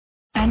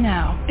And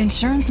now,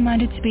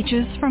 insurance-minded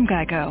speeches from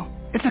Geico.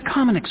 It's a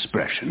common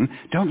expression,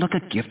 don't let the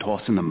gift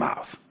horse in the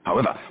mouth.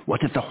 However,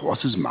 what if the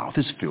horse's mouth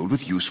is filled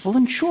with useful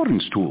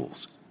insurance tools?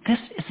 This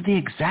is the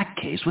exact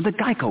case with the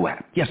Geico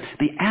app. Yes,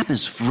 the app is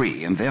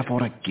free and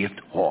therefore a gift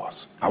horse.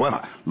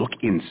 However, look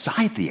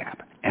inside the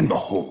app and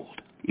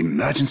behold,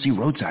 emergency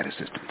roadside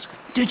assistance,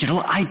 digital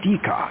ID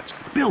cards,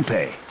 bill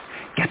pay.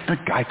 Get the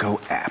Geico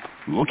app.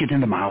 Look it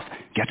in the mouth.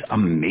 Get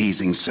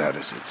amazing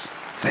services.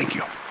 Thank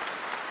you.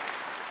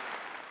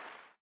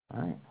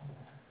 All right.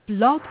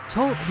 Blog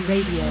Talk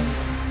Radio.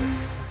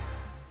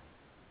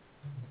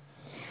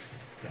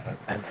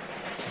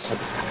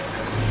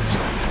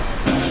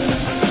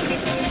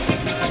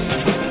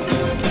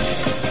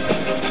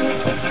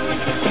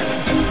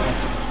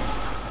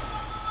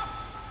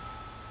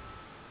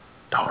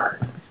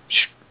 Darn.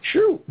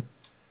 Shoot.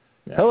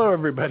 Yeah. Hello,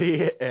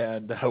 everybody,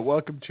 and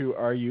welcome to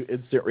RU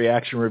Instant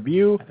Reaction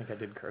Review. I think I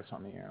did curse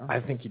on the air. I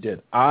think you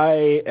did.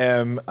 I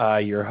am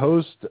your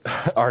host,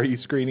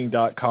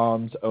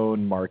 RUScreening.com's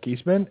own Mark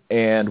Eastman,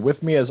 and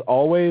with me, as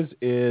always,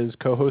 is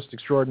co-host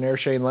extraordinaire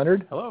Shane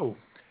Leonard. Hello.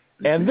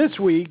 And this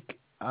week,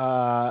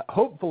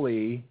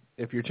 hopefully,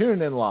 if you're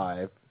tuning in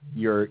live,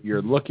 you're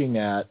looking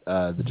at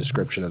the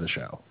description of the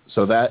show,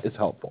 so that is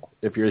helpful.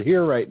 If you're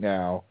here right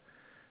now,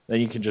 then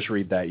you can just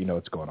read that. You know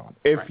what's going on.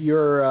 If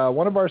you're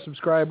one of our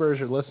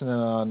subscribers or listening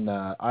on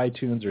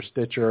iTunes or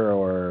Stitcher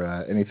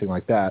or anything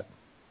like that,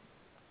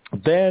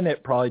 then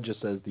it probably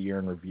just says the year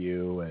in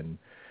review, and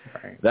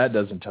that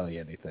doesn't tell you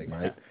anything,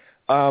 right?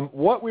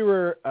 What we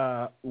were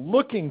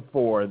looking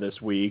for this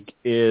week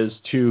is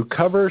to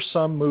cover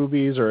some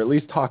movies, or at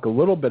least talk a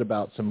little bit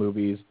about some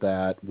movies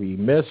that we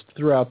missed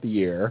throughout the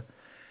year,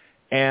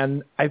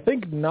 and I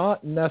think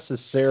not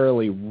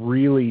necessarily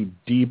really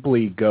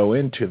deeply go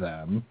into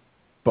them,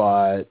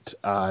 but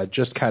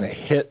just kind of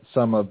hit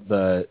some of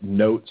the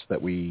notes that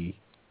we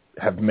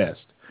have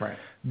missed. Right.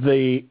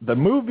 The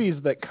movies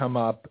that come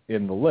up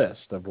in the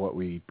list of what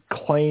we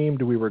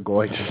claimed we were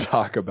going to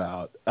talk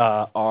about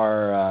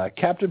are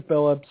Captain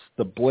Phillips,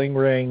 The Bling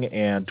Ring,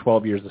 and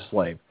 12 Years a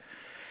Slave.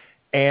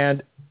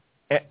 And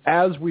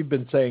as we've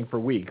been saying for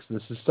weeks,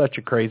 this is such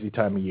a crazy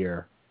time of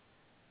year.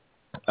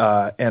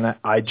 And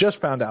I just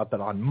found out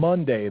that on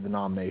Monday the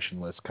nomination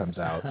list comes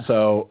out.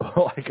 So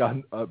like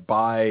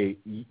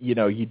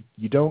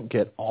you don't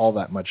get all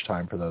that much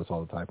time for those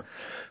all the time.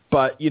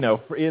 But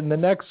in the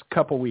next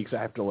couple weeks, I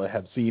have to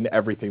have seen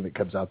everything that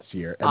comes out this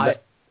year,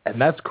 and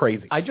that's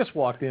crazy. I just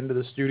walked into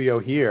the studio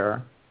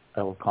here.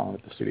 I will call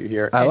it the studio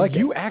here. I like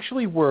you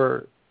actually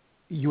were.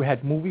 You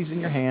had movies in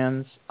your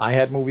hands. I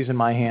had movies in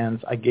my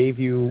hands. I gave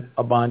you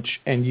a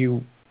bunch, and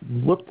you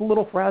looked a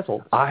little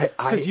frazzled.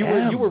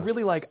 You were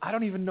really like, I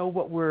don't even know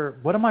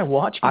what am I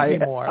watching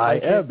anymore. I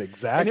am,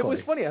 exactly. And it was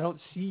funny. I don't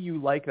see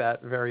you like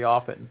that very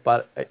often.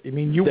 But I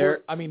mean, you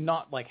were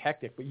not like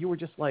hectic, but you were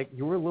just like,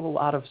 you were a little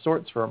out of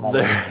sorts for a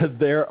moment. And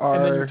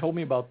then you told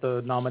me about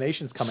the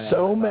nominations coming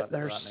out.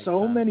 There's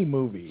so many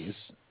movies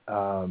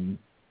that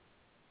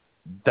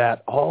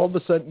all of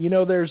a sudden,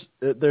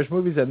 there's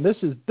movies, and this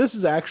is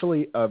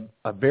actually a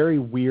very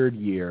weird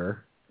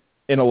year.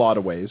 In a lot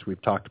of ways,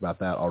 we've talked about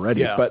that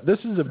already, but this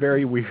is a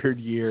very weird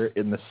year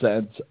in the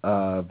sense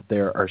of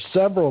there are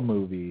several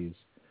movies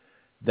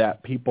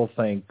that people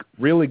think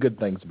really good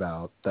things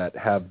about that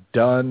have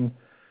done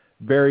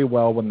very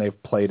well when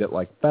they've played at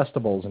like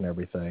festivals and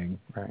everything,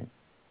 right?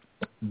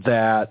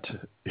 That,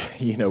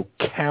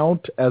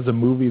 count as a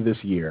movie this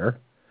year,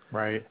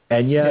 right?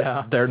 And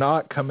yet they're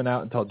not coming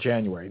out until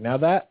January. Now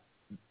that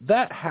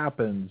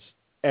happens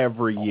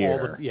every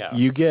year.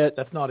 You get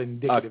that's not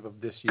indicative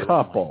of this year.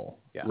 Couple,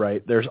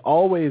 right? There's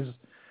always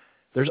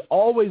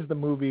the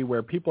movie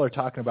where people are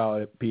talking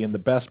about it being the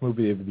best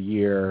movie of the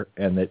year,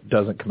 and it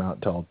doesn't come out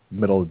until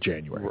middle of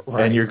January,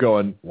 and you're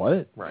going,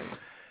 what? Right.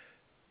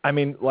 I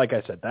mean, like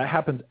I said, that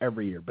happens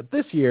every year, but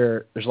this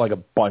year there's like a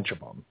bunch of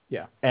them.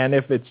 Yeah. And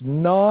if it's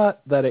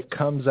not that it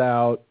comes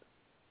out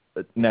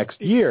next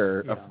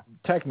year,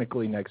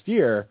 technically next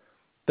year,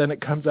 then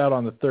it comes out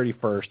on the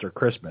 31st or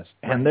Christmas.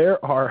 And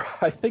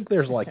I think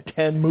there's like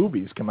 10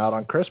 movies come out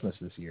on Christmas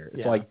this year.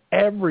 It's like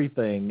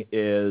everyone's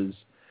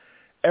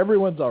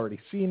already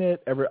seen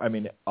it.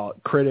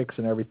 Critics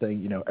and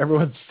everything,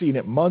 everyone's seen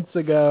it months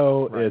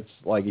ago. Right. It's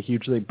like a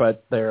huge thing,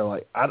 but they're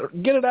like,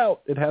 get it out.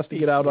 It has to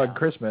get out on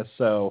Christmas.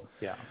 So,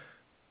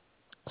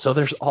 So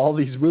there's all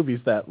these movies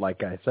that,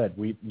 like I said,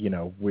 we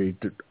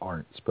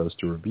aren't supposed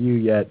to review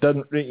yet.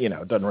 Doesn't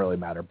really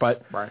matter.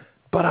 But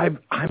But I'm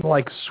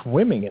like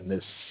swimming in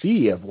this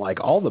sea of like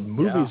all the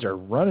movies are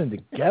running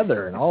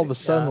together, and all of a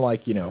sudden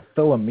like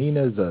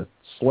Philomena's a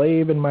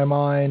slave in my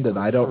mind, and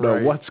I don't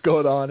know what's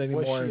going on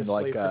anymore. Was she a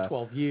slave for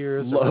 12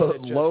 years?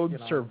 Lone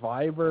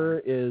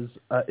Survivor is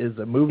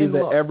a movie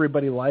that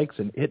everybody likes,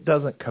 and it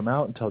doesn't come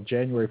out until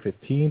January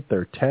 15th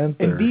or 10th.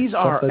 And these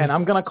are, and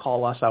I'm going to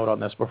call us out on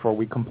this before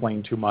we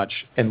complain too much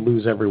and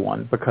lose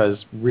everyone, because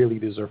really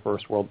these are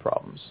first world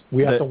problems.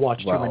 We have to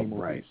watch too many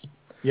movies.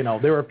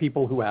 Right. There are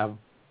people who have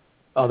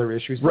other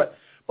issues.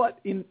 But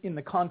in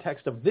the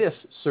context of this,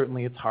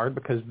 certainly it's hard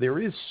because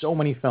there is so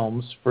many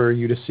films for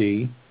you to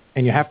see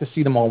and you have to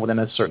see them all within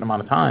a certain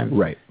amount of time.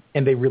 Right.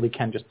 And they really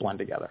can just blend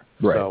together.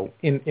 Right. So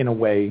in a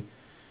way,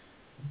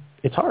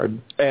 it's hard.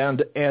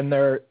 And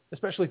there,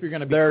 especially if you're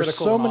going to be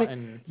critical. So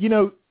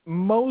many,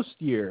 most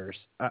years,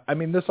 I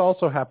mean, this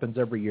also happens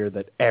every year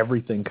that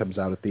everything comes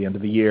out at the end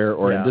of the year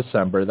or in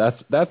December.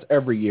 That's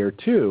every year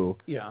too.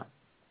 Yeah.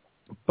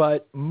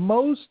 But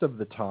most of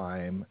the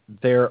time,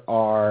 there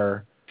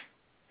are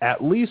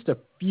at least a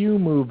few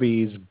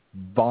movies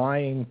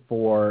vying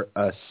for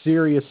a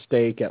serious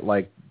stake at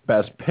like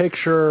Best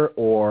Picture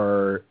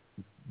or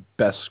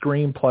Best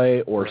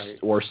Screenplay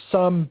or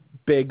some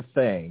big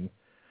thing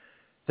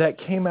that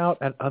came out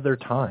at other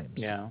times.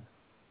 Yeah.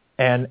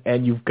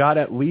 And you've got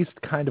at least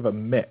kind of a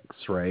mix,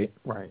 right?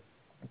 Right.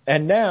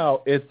 And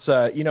now it's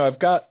I've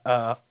got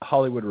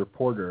Hollywood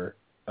Reporter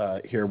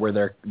here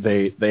where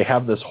they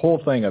have this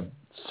whole thing of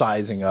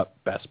sizing up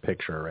Best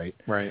Picture, right?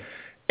 Right.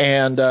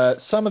 And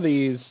some of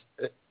these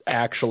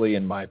actually,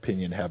 in my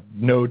opinion, have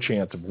no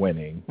chance of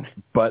winning,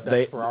 but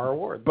That's for our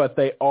award. But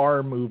they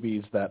are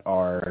movies that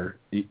are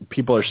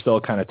people are still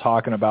kind of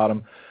talking about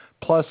them.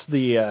 Plus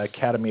the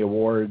Academy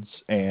Awards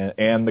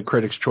and the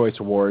Critics' Choice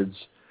Awards,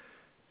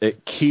 it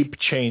keep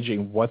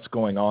changing what's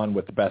going on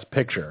with the Best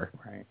Picture.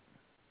 Right.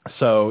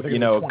 So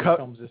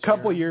a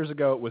couple years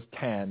ago it was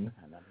 10.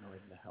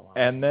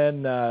 And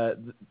then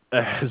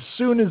as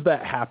soon as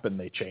that happened,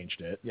 they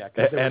changed it. Yeah,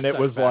 and it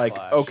was like,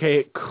 okay,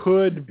 it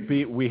could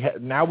be.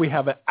 Now we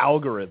have an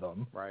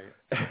algorithm, right?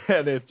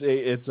 And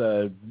it's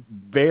a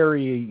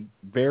very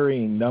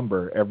varying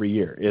number every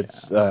year.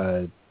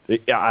 It's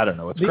I don't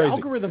know. It's crazy. The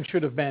algorithm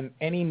should have been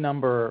any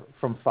number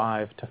from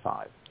 5 to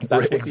 5.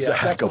 That's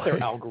That's what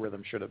their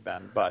algorithm should have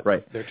been, but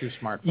they're too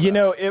smart for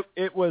that.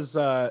 It was,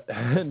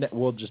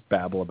 we'll just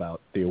babble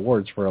about the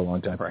awards for a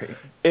long time. Right.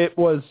 It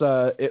was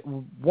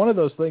one of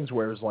those things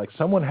where it was like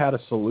someone had a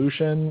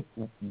solution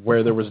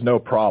where there was no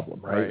problem,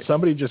 right?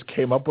 Somebody just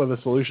came up with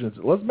a solution and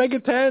said, let's make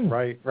it 10.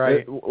 Right.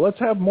 Let's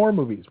have more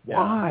movies. Yeah.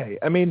 Why?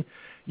 I mean,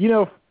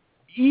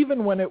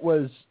 even when it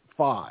was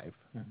 5,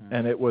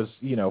 and it was,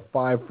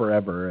 5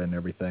 forever and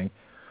everything,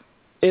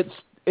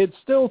 it's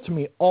still, to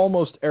me,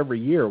 almost every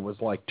year was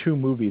like 2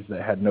 movies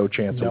that had no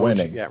chance of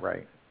winning. Yeah,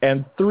 right.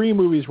 And 3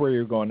 movies where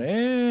you're going,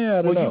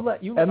 I don't know.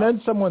 And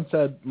then someone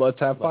said, let's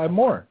have 5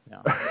 more.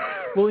 Yeah.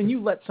 Well, and you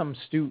let some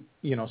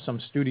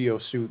studio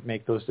suit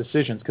make those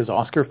decisions because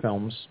Oscar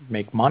films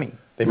make money.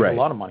 They make a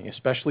lot of money,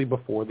 especially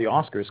before the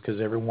Oscars, because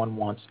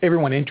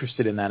everyone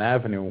interested in that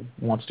avenue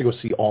wants to go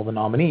see all the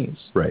nominees.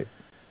 Right.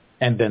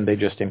 And then they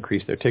just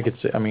increase their tickets.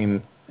 I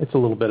mean, it's a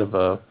little bit of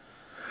a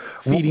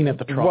feeding at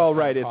the trough. Well,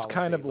 right. It's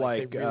kind of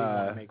like they really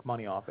want to make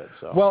money off it.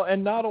 So. Well,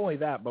 and not only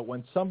that, but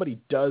when somebody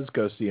does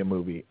go see a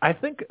movie, I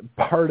think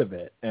part of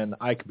it, and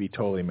I could be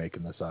totally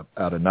making this up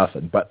out of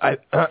nothing, but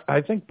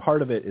I think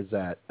part of it is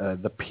that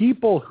the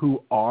people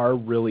who are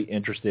really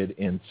interested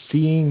in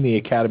seeing the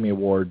Academy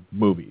Award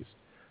movies,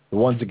 the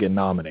ones that get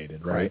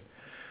nominated, right?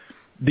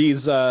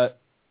 These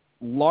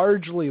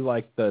largely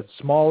like the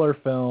smaller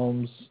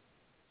films.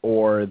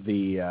 Or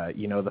the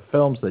the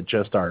films that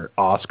just are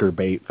Oscar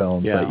bait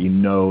films that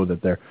that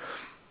they're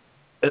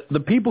the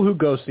people who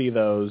go see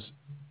those,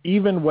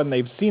 even when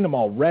they've seen them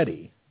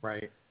already,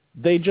 right?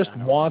 They just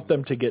want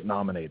them to get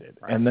nominated,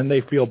 and then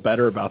they feel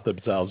better about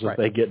themselves if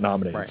they get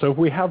nominated. Right. So if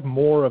we have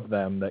more of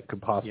them that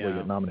could possibly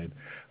get nominated,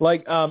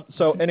 like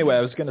so anyway, I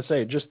was going to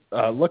say, just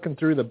looking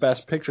through the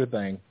Best Picture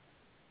thing,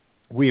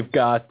 we've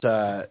got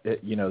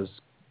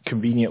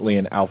conveniently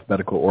in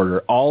alphabetical order: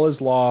 All Is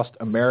Lost,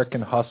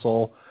 American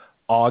Hustle,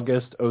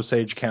 August,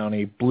 Osage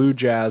County, Blue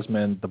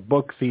Jasmine, The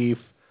Book Thief,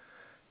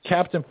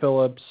 Captain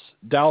Phillips,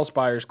 Dallas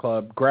Buyers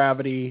Club,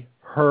 Gravity,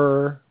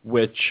 Her,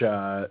 which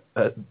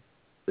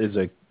is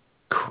a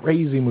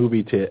crazy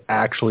movie to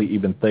actually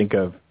even think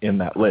of in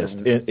that list.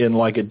 In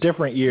like a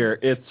different year,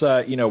 it's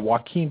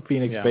Joaquin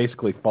Phoenix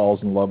basically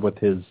falls in love with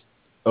his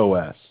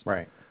OS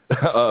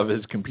of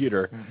his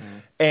computer,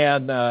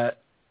 and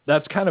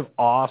that's kind of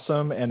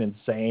awesome and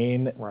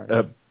insane.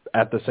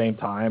 At the same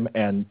time,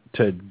 and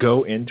to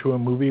go into a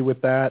movie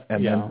with that,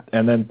 and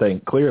then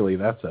think clearly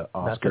that's an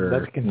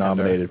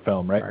Oscar-nominated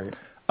film, right?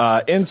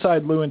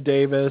 Inside Llewyn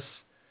Davis,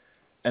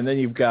 and then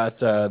you've got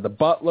The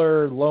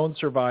Butler, Lone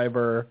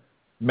Survivor,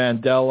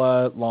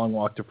 Mandela, Long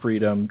Walk to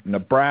Freedom,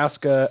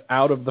 Nebraska,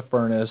 Out of the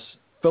Furnace,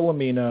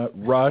 Philomena,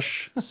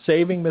 Rush,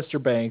 Saving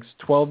Mr. Banks,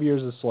 12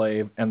 Years a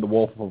Slave, and The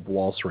Wolf of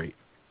Wall Street.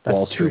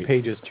 That's 2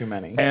 pages too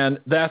many. And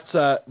that's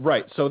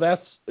right. So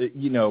that's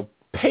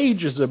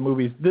pages of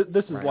movies.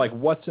 This is like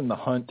what's in the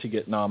hunt to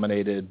get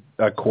nominated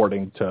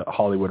according to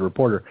Hollywood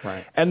Reporter.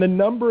 Right. And the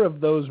number of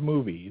those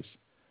movies,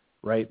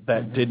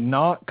 that did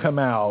not come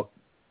out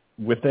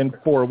within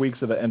 4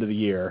 weeks of the end of the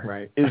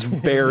year is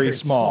very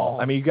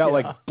small. I mean, you got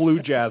like Blue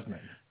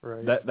Jasmine.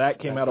 That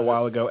came out a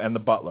while ago, and The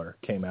Butler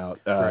came out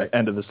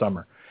end of the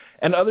summer.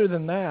 And other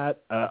than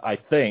that, I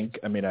think,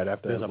 I'd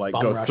have to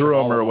go through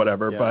them or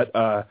whatever,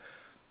 but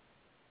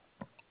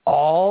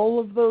all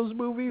of those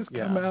movies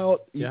come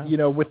out,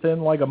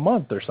 within like a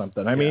month or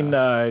something. I mean,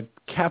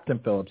 Captain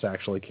Phillips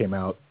actually came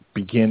out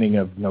beginning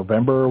of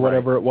November or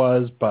whatever it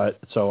was. But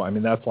so, I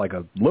mean, that's like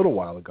a little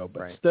while ago,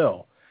 but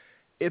still,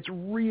 it's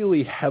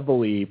really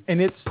heavily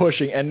and it's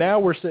pushing. And now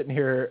we're sitting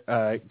here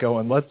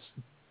going, let's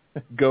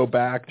go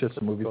back to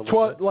some movies.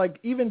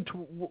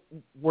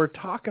 We're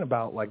talking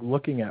about like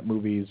looking at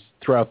movies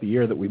throughout the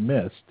year that we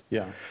missed.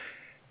 Yeah.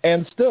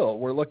 And still,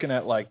 we're looking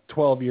at like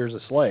 12 Years a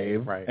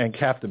Slave and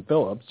Captain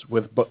Phillips,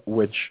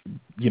 which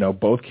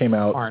both came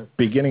out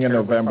beginning of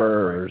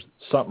November or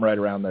something right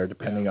around there,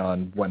 depending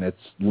on when it's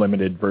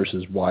limited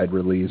versus wide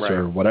release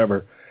or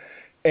whatever.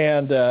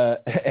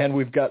 And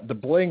we've got The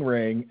Bling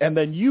Ring, and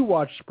then you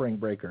watched Spring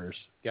Breakers.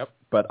 Yep.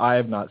 But I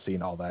have not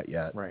seen all that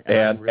yet. Right.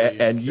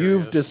 And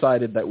you've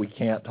decided that we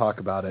can't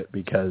talk about it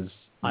because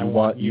I don't know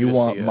what you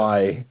want.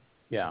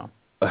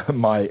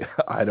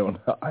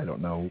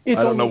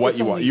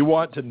 You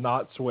want to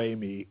not sway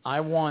me. I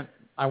want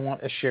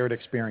a shared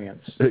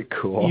experience.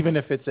 Cool. Even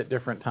if it's at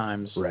different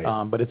times.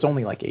 Right. But it's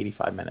only like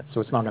 85 minutes, so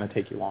it's not going to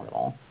take you long at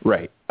all.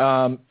 Right.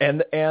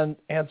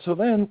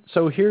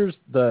 So here's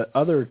the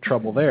other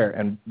trouble there,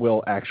 and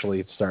we'll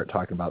actually start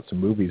talking about some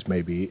movies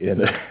maybe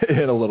in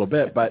a little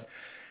bit. But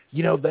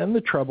then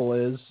the trouble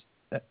is,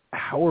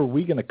 how are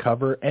we going to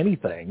cover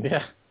anything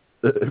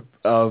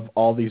of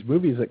all these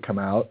movies that come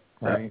out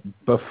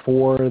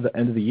before the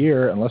end of the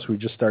year, unless we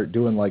just start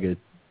doing like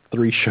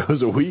 3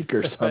 shows a week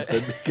or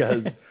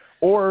something,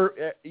 or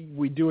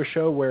we do a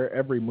show where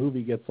every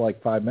movie gets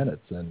like 5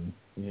 minutes. And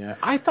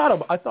I thought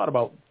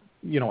about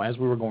as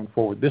we were going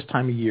forward this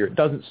time of year.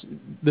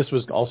 This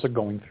was also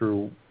going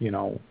through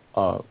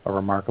a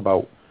remark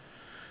about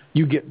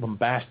you get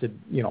bombarded,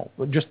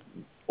 just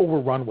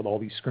overrun with all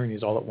these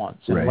screenings all at once.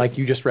 And like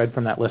you just read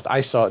from that list,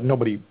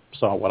 nobody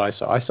saw what I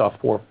saw. I saw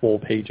 4 full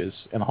pages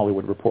in The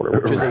Hollywood Reporter,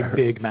 which is a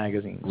big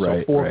magazine.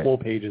 So 4 full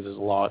pages is a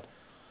lot.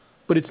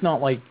 But it's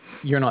not like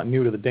you're not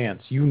new to the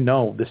dance.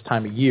 This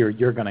time of year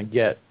you're going to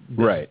get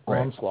this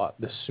onslaught,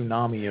 this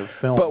tsunami of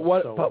films. But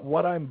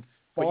what I'm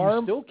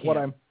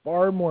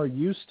far more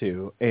used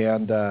to,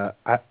 and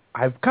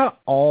I've got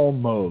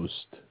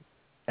almost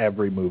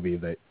every movie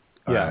that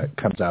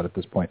comes out at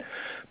this point.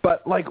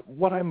 But like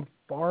what I'm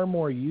far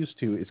more used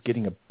to is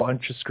getting a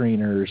bunch of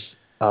screeners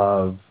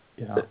of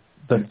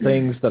the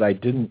things that I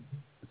didn't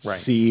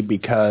see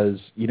because,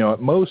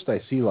 at most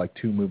I see like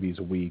 2 movies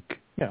a week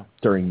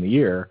during the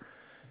year,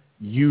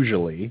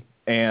 usually.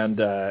 And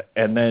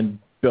then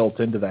built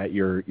into that,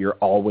 you're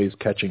always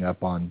catching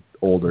up on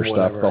older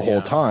stuff the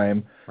whole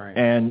time. Right.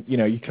 And,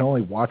 you can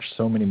only watch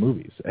so many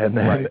movies. And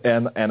then,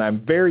 and I'm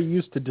very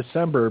used to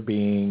December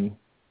being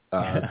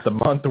the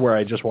month where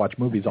I just watch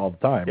movies all the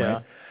time,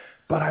 right?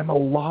 But I'm a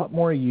lot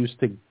more used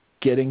to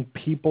getting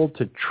people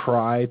to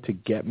try to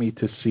get me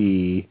to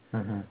see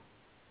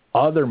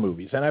other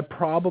movies. And I've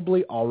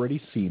probably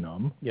already seen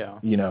them,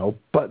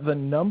 but the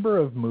number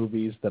of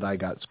movies that I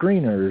got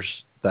screeners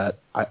that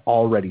I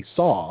already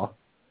saw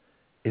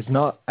is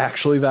not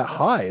actually that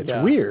high.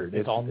 It's weird.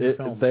 It's all new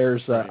films.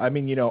 There's,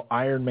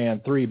 Iron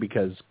Man 3,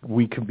 because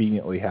we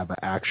conveniently have an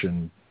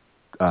action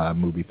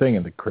movie thing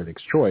in the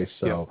Critics' Choice,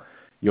 so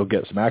you'll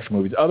get some action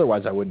movies.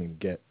 Otherwise, I wouldn't even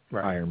get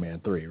Iron Man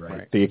 3,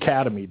 right? The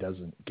Academy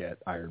doesn't get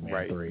Iron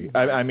Man 3.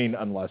 I mean,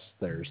 unless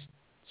there's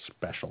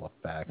special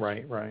effects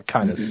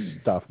kind of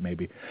stuff,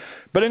 maybe.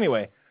 But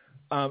anyway,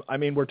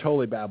 we're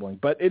totally babbling.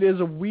 But it is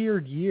a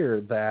weird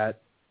year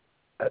that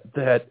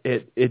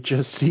it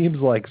just seems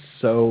like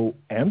so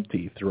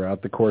empty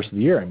throughout the course of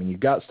the year. I mean, you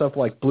got stuff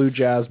like Blue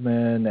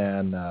Jasmine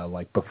and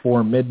like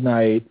Before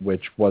Midnight,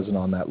 which wasn't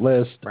on that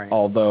list,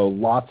 although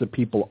lots of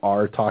people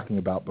are talking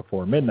about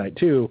Before Midnight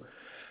too,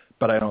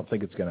 but I don't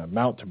think it's going to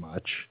amount to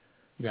much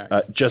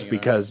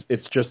because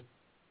it's just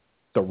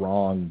the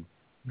wrong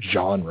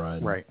genre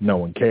and no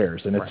one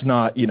cares. And it's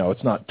not,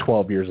 it's not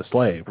 12 Years a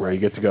Slave where you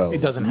get to go,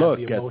 it doesn't have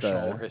the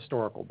emotional or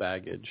historical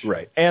baggage.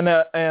 Right. And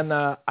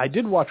I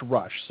did watch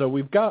Rush. So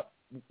we've got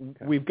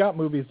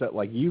movies that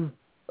like you've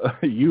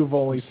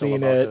only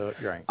seen it.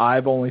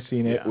 I've only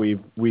seen it.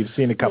 We've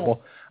seen a couple.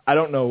 Cool. I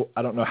don't know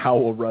how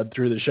we'll run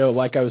through the show.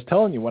 Like I was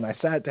telling you when I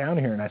sat down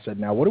here and I said,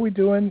 now what are we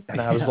doing?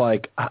 And I was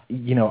like, I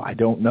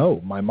don't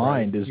know. My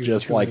mind is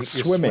just like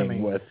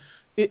swimming with.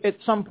 At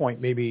some point,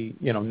 maybe,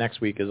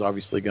 next week is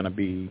obviously going to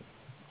be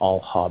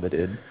all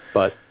Hobbited.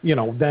 But,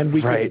 then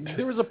we could,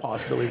 there was a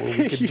possibility where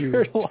we could do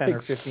 10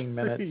 or 15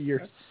 minutes.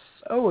 You're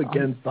so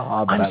against the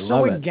Hobbit. I'm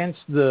so against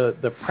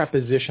the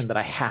preposition that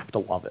I have to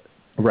love it.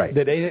 Right.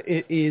 That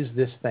it is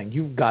this thing.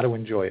 You've got to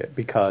enjoy it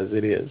because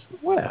it is.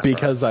 Whatever.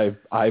 Because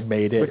I've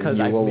made it and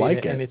you will like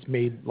it. And it's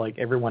made like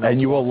everyone else.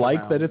 And you will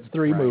like that it's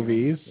 3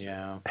 movies.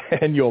 Yeah.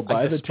 And you'll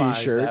buy the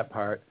T-shirt. That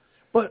part.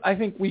 But I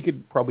think we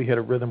could probably hit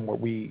a rhythm where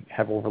we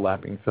have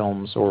overlapping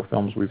films or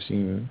films we've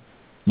seen.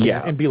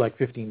 And be like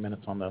 15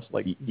 minutes on this.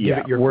 Like, give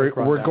it your quick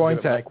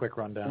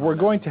rundown. We're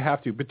going to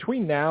have to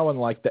between now and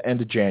like the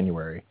end of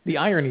January. The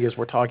irony is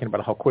we're talking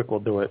about how quick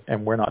we'll do it,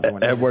 and we're not doing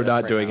anything. And we're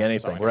not doing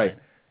anything, right?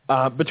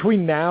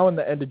 Between now and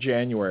the end of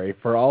January,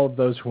 for all of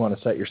those who want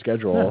to set your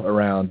schedule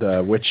around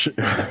which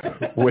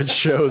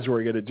shows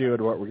we're going to do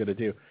and what we're going to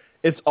do,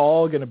 it's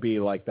all going to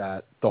be like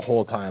that the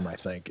whole time, I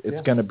think.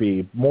 It's going to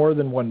be more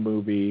than one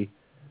movie,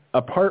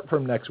 apart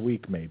from next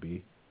week,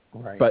 maybe.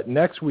 Right. But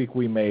next week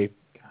we may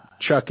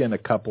chuck in a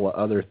couple of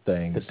other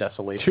things, the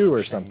Desolation too,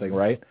 or something,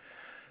 right?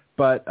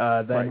 But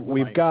then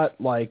we've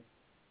got like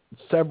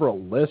several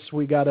lists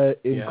we got to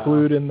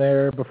include in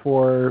there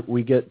before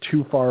we get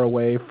too far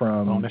away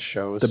from bonus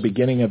shows. The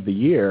beginning of the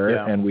year,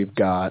 and we've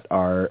got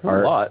our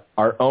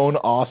own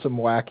awesome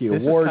wacky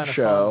award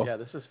show. Fun. Yeah,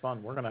 this is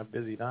fun. We're gonna have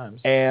busy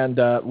times. And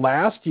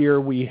last year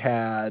we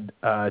had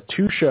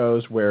 2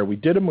 shows where we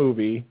did a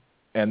movie.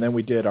 And then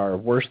we did our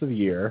worst of the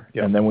year,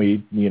 and then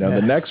we,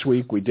 the next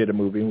week we did a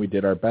movie and we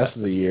did our best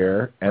of the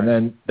year, and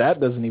then that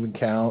doesn't even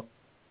count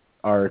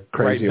our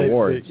crazy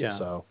awards.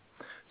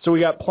 So we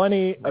got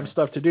plenty of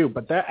stuff to do.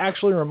 But that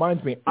actually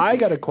reminds me, I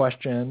got a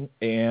question,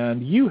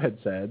 and you had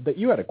said that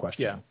you had a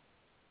question. Yeah.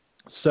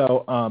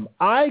 So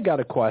I got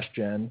a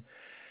question,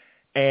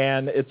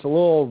 and it's a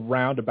little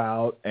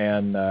roundabout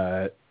and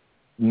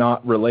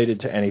not related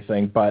to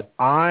anything, but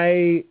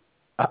I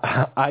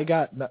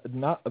got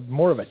not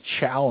more of a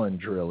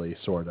challenge, really,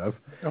 sort of.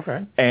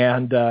 Okay.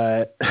 And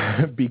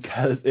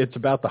because it's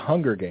about the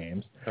Hunger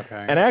Games.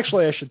 Okay. And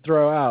actually, I should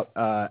throw out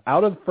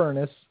Out of the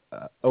Furnace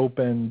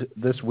opened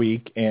this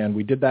week, and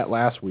we did that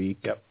last week.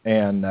 Yep.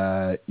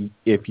 And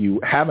if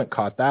you haven't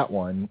caught that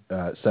one,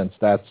 since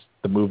that's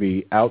the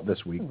movie out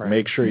this week,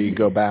 make sure you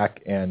go back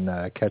and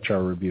catch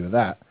our review of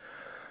that.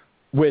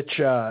 Which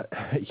now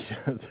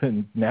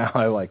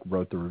I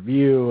wrote the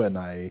review, and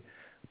I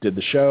did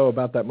the show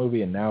about that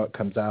movie, and now it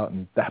comes out,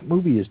 and that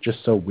movie is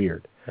just so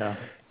weird. Yeah.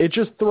 It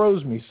just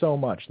throws me so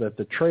much that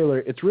the trailer,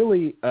 it's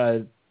really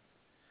a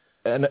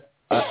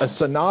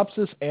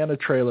synopsis and a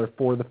trailer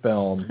for the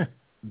film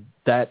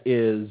that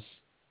is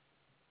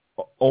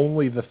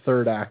only the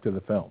third act of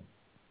the film.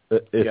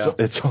 That's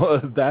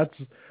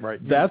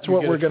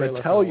what we're going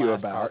to tell you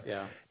about.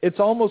 Yeah. It's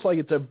almost like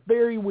it's a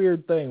very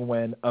weird thing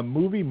when a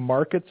movie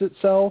markets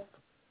itself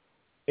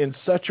in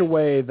such a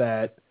way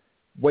that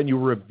when you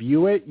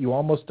review it, you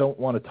almost don't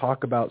want to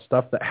talk about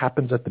stuff that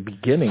happens at the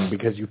beginning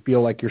because you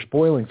feel like you're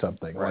spoiling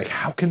something. Right. Like,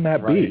 how can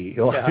that be?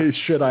 Like,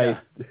 should I?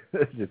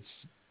 It's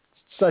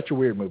such a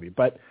weird movie.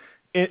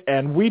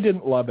 And we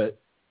didn't love it,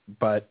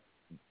 but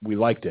we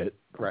liked it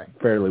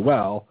fairly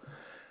well.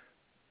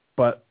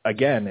 But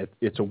again,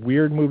 it's a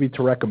weird movie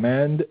to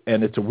recommend,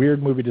 and it's a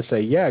weird movie to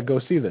say, yeah, go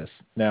see this.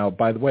 Now,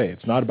 by the way,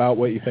 it's not about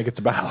what you think it's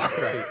about.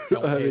 Right.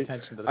 Don't pay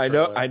attention to the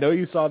trailer. I know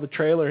you saw the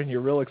trailer and you're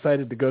real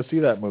excited to go see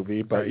that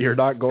movie, but you're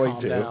not going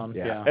Calm to. Down.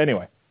 Yeah.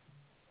 Anyway,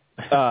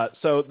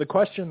 so the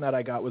question that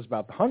I got was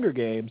about the Hunger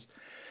Games,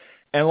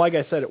 and like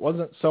I said, it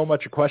wasn't so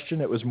much a question;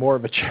 it was more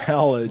of a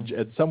challenge.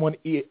 And someone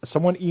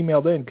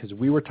emailed in because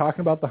we were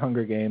talking about the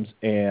Hunger Games,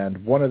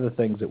 and one of the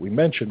things that we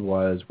mentioned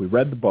was we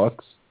read the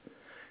books.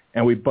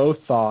 And we both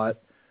thought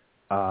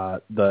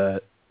the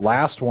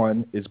last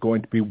one is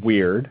going to be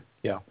weird.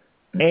 Yeah.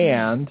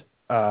 And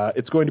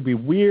it's going to be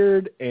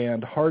weird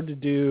and hard to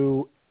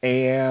do,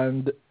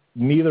 and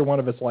neither one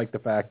of us like the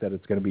fact that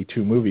it's going to be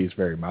 2 movies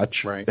very much.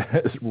 Right.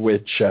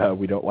 Which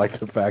we don't like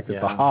the fact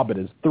that The Hobbit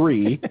is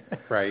 3.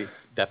 Right.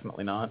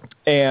 Definitely not.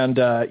 And,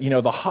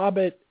 The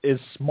Hobbit is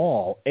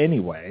small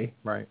anyway.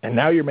 Right. And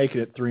now you're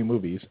making it 3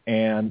 movies.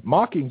 And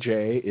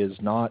Mockingjay is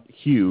not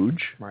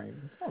huge. Right.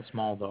 It's not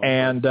small, though.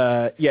 And,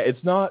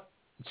 it's not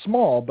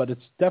small, but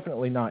it's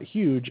definitely not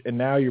huge. And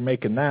now you're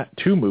making that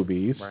 2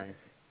 movies. Right.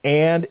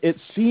 And it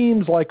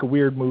seems like a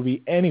weird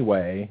movie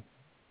anyway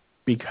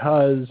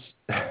because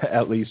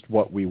at least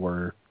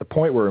the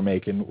point we were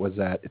making was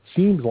that it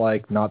seems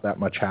like not that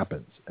much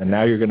happens. And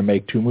now you're going to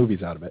make 2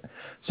 movies out of it.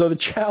 So the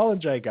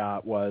challenge I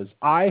got was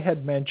I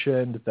had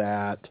mentioned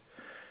that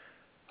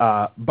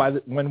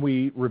when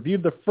we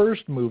reviewed the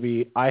first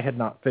movie, I had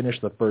not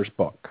finished the first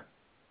book.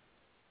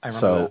 I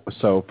remember that.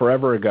 So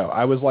forever ago.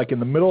 I was in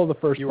the middle of the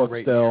first book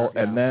still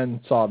and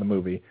then saw the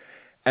movie.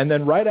 And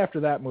then right after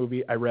that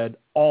movie, I read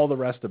all the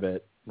rest of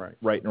it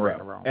right in a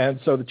row. And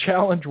so the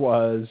challenge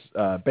was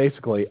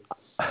basically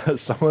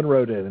someone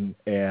wrote in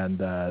and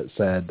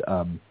said,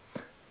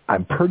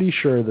 I'm pretty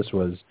sure this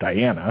was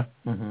Diana.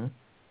 Mm-hmm.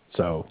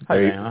 So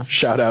Diana.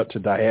 Shout out to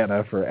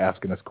Diana for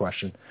asking us a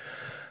question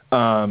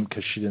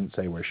because she didn't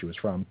say where she was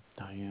from.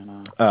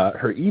 Diana.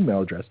 Her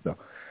email address, no.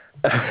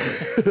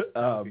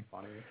 That'd be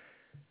funny.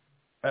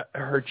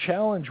 Her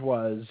challenge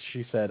was,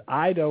 she said,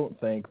 I don't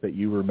think that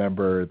you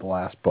remember the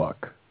last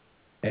book.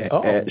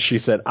 And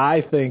she said,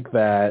 I think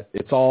that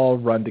it's all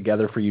run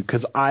together for you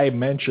because I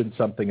mentioned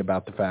something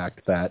about the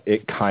fact that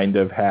it kind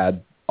of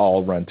had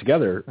all run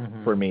together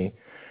for me.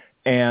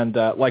 And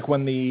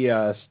when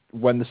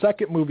the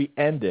second movie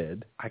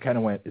ended, I kind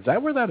of went, is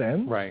that where that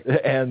ends? Right.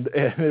 And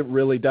it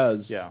really does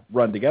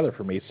run together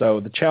for me.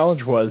 So the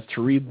challenge was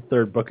to read the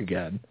third book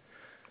again.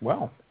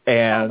 Well.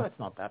 And that's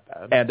not that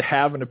bad. And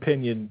have an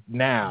opinion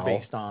now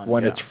based on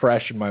when it's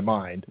fresh in my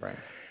mind. Right.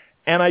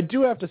 And I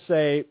do have to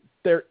say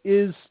there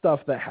is stuff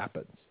that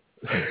happens.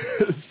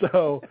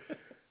 So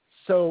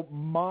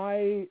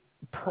my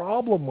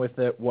problem with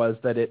it was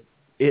that it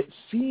it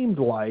seemed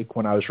like,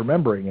 when I was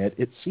remembering it,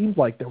 it seemed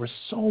like there was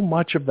so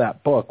much of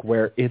that book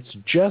where it's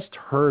just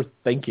her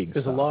thinking.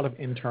 There's stuff. a lot of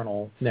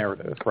internal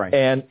narrative, right?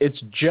 And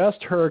it's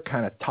just her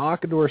kind of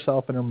talking to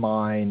herself in her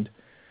mind,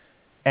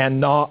 and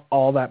not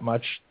all that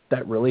much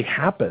that really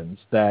happens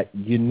that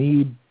you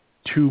need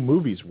 2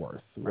 movies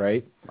worth,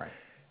 right? Right.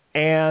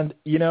 And,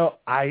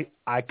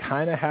 I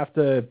kind of have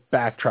to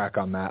backtrack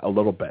on that a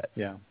little bit.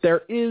 Yeah.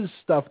 There is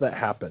stuff that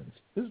happens.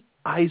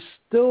 I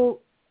still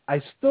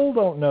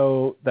don't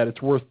know that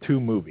it's worth 2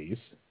 movies.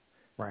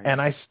 Right.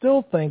 And I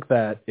still think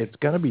that it's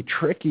going to be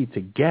tricky to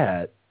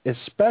get,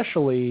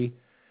 especially,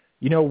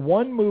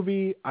 1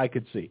 movie I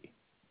could see,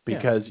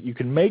 because you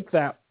can make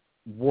that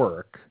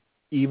work,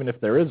 even if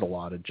there is a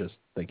lot of just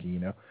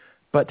thinking,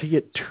 But to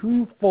get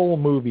 2 full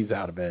movies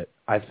out of it,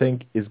 I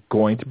think is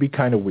going to be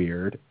kind of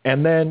weird.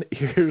 And then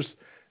here's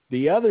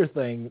the other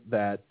thing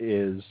that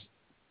is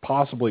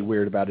possibly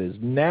weird about it is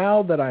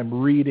now that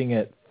I'm reading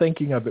it,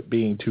 thinking of it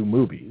being 2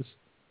 movies,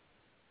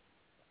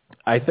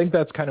 I think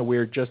that's kind of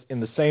weird just in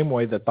the same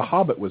way that The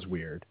Hobbit was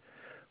weird.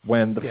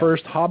 When the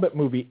first Hobbit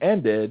movie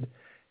ended,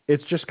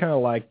 it's just kind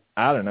of like,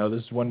 I don't know,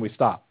 this is when we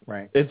stop.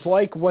 Right. It's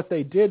like what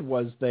they did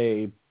was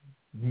they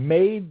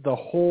made the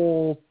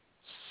whole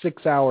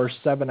 6-hour,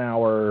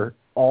 7-hour,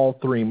 all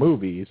 3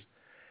 movies,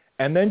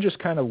 and then just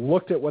kind of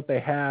looked at what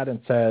they had and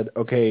said,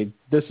 okay,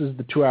 this is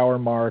the 2-hour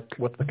mark.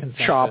 What's the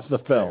consensus? Chop the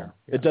film.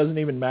 Yeah. It doesn't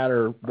even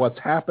matter what's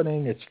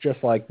happening. It's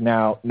just like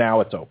now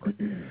it's over.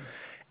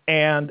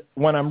 And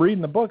when I'm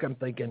reading the book, I'm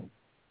thinking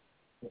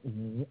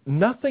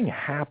nothing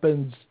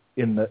happens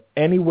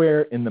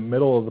anywhere in the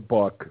middle of the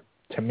book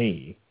to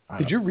me.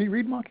 Did you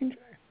reread Mockingjay?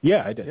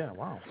 Yeah, I did. Yeah,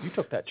 wow. You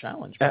took that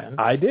challenge, man.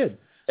 I did.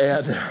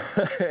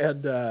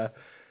 And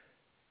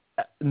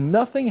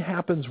nothing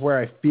happens where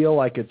I feel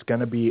like it's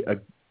going to be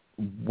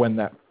when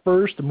that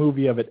first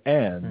movie of it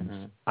ends,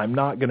 I'm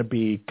not going to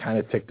be kind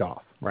of ticked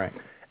off. Right.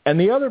 And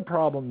the other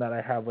problem that I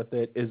have with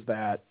it is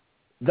that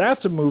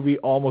that's a movie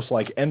almost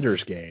like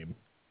Ender's Game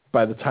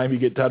by the time you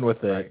get done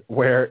with it,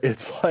 where it's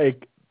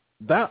like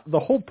that. The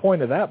whole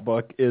point of that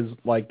book is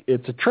like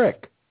it's a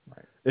trick.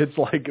 Right. It's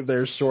like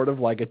there's sort of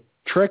like a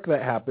trick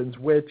that happens,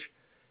 which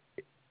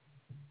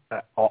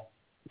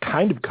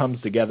kind of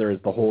comes together as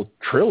the whole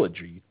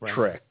trilogy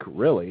trick,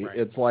 really. Right.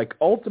 It's like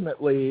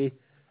ultimately,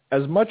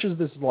 as much as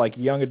this is like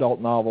young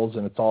adult novels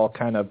and it's all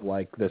kind of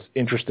like this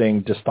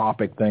interesting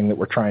dystopic thing that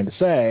we're trying to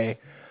say,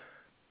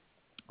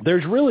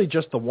 there's really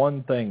just the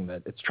one thing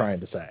that it's trying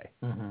to say.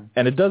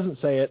 And it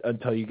doesn't say it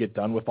until you get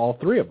done with all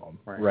 3 of them,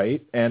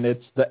 right? And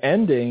it's the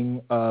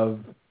ending of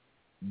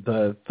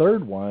the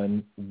third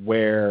one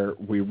where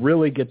we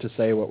really get to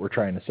say what we're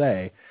trying to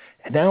say.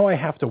 And now I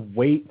have to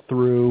wait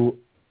through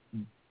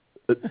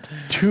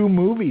 2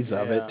 movies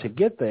of it to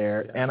get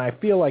there, and I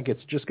feel like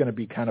it's just going to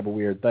be kind of a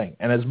weird thing.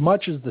 And as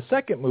much as the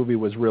second movie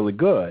was really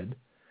good,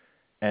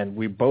 and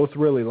we both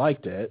really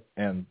liked it,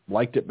 and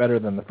liked it better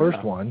than the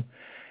first one,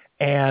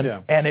 and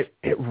it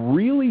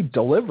really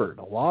delivered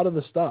a lot of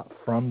the stuff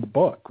from the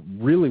book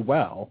really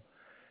well.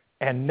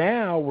 And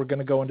now we're going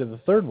to go into the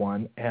third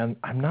one, and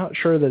I'm not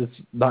sure that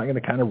it's not going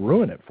to kind of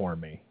ruin it for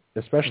me,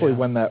 especially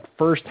when that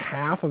first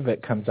half of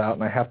it comes out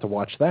and I have to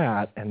watch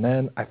that, and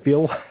then I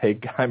feel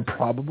like I'm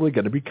probably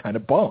going to be kind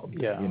of bummed.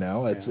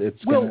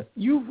 It's well,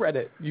 you've read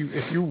it.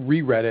 If you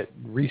reread it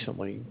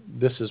recently,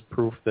 this is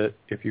proof that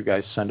if you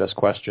guys send us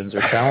questions or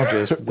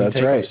challenges, we take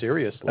them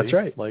seriously. That's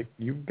right. Like,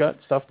 you've got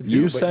stuff to do.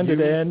 You send it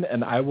in,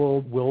 and I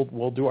will.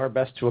 We'll do our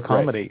best to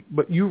accommodate. Right.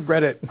 But you've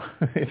read it.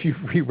 If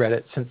you've reread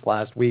it since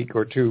last week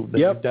or 2,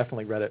 then you've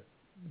definitely read it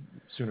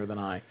sooner than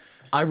I.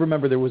 I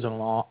remember there was an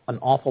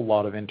awful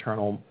lot of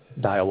internal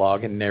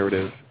dialogue and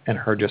narrative and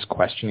her just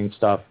questioning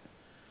stuff.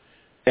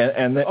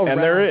 And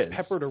there is.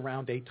 Peppered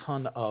around a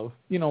ton of,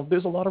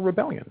 there's a lot of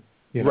rebellion.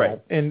 Right.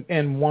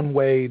 And one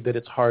way that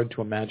it's hard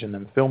to imagine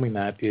them filming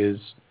that is,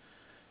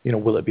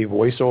 will it be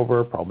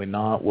voiceover? Probably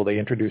not. Will they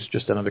introduce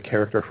just another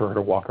character for her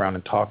to walk around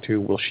and talk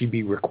to? Will she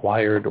be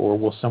required, or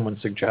will someone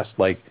suggest,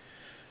 like,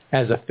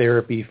 as a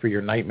therapy for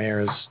your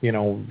nightmares,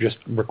 just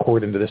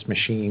record into this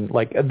machine?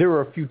 Like, there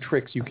are a few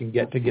tricks you can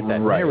get to get that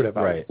narrative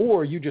out. Right.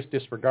 Or you just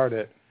disregard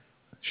it,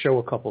 show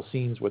a couple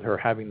scenes with her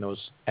having those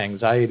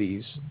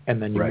anxieties,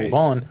 and then you move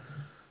on.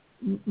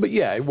 But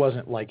it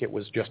wasn't like it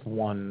was just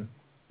one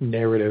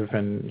narrative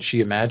and she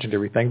imagined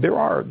everything. There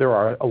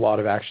are a lot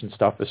of action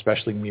stuff,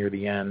 especially near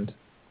the end,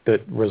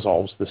 that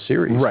resolves the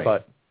series. Right.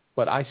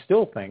 But I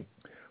still think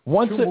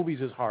two movies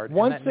is hard.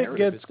 Once it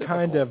gets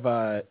kind of,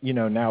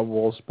 now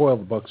we'll spoil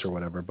the books or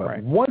whatever,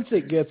 but once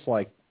it gets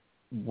like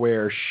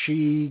where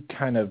she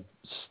kind of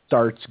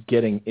starts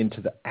getting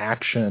into the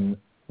action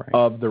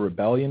of the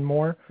rebellion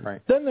more,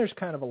 then there's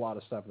kind of a lot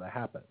of stuff that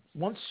happens.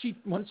 Once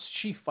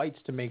she fights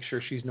to make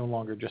sure she's no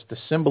longer just a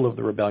symbol of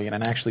the rebellion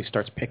and actually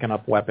starts picking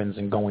up weapons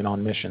and going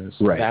on missions,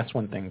 that's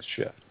when things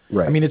shift.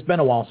 Right. I mean, it's been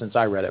a while since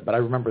I read it, but I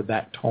remember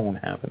that tone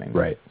happening.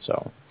 Right.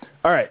 So,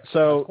 all right.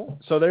 So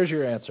there's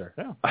your answer.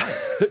 Yeah.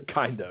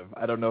 Kind of.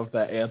 I don't know if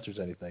that answers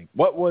anything.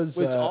 What was?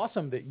 Well, it's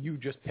awesome that you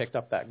just picked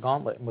up that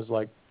gauntlet and was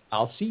like,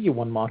 I'll see you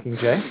one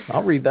Mockingjay.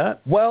 I'll read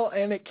that. Well,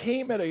 and it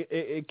came at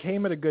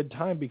a good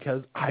time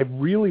because I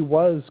really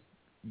was,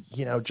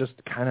 just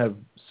kind of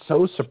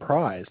so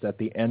surprised at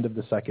the end of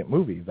the second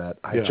movie that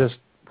I just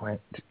went,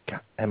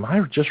 am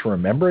I just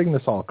remembering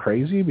this all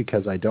crazy?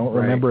 Because I don't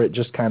remember it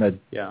just kind of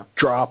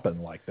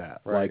dropping like that.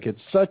 Right. Like,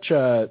 it's such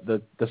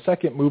the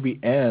second movie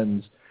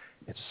ends,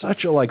 it's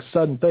such a,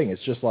 sudden thing.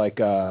 It's just like,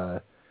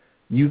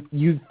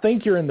 you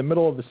think you're in the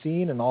middle of the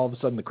scene, and all of a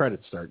sudden the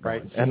credits start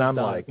going. Right. And I'm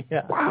like,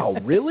 wow,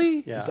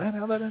 really? Yeah. Is that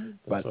how that ended?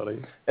 That's But funny.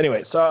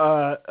 anyway,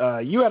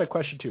 so you had a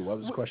question too. What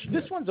was the question?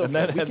 This one's okay.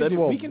 And then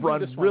we'll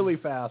run really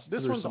fast.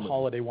 This one's a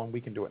holiday one.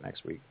 We can do it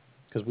next week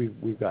because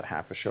we've got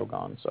half a show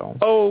gone. So.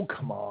 Oh,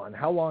 come on.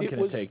 How long can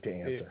it take to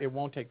answer? It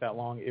won't take that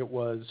long. It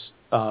was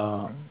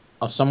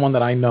someone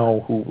that I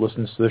know who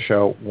listens to the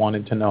show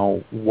wanted to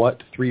know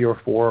what 3 or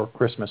 4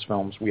 Christmas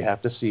films we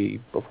have to see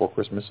before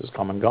Christmas is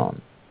come and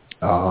gone.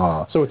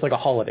 So it's like a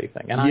holiday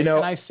thing. And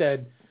I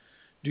said,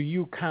 do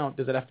you count,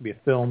 does it have to be a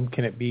film?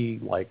 Can it be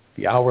like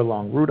the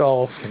hour-long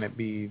Rudolph? Can it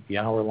be the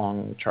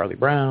hour-long Charlie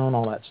Brown,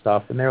 all that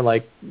stuff? And they're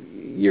like,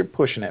 you're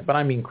pushing it, but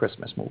I mean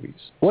Christmas movies.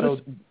 What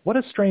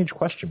a strange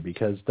question,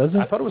 because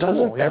doesn't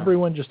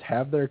everyone just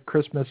have their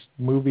Christmas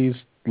movies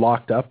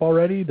locked up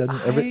already?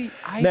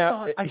 I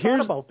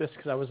thought about this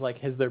because I was like,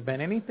 has there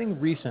been anything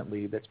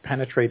recently that's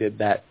penetrated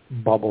that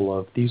bubble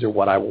of these are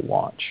what I will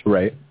watch?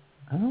 Right.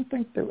 I don't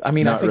think there. I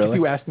think if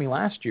you asked me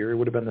last year, it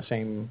would have been the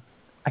same.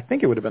 I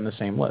think it would have been the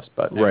same list.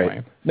 But anyway.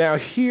 Right. Now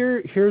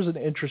here's an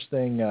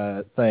interesting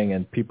thing,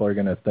 and people are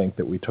going to think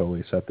that we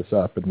totally set this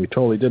up, and we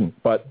totally didn't.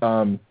 But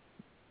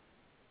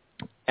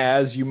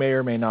as you may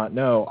or may not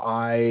know,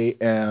 I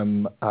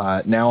am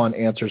now on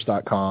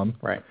Answers.com.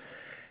 Right.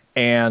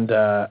 And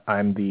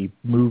I'm the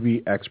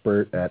movie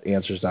expert at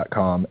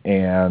Answers.com,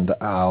 and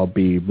I'll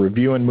be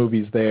reviewing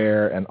movies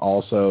there, and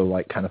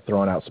also kind of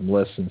throwing out some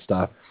lists and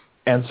stuff.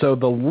 And so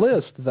the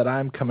list that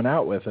I'm coming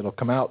out with, it'll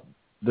come out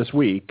this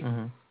week,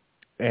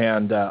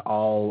 and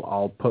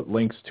I'll put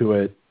links to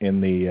it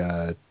in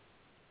the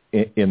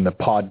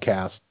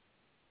podcast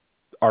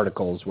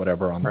articles,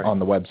 whatever, on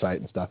the website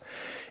and stuff,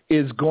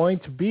 is going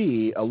to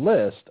be a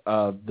list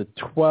of the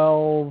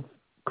 12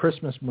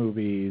 Christmas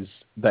movies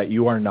that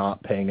you are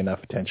not paying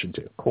enough attention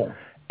to. Cool.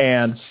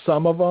 And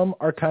some of them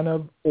are kind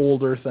of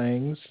older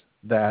things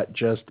that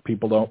just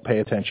people don't pay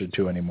attention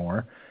to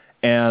anymore.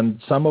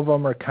 And some of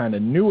them are kind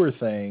of newer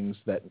things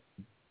that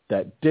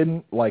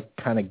didn't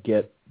kind of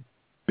get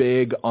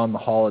big on the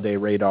holiday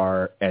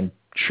radar and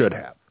should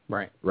have.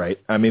 Right. Right.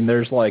 I mean,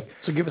 there's So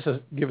give us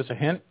a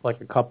hint,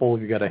 like a couple.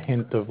 You got a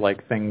hint of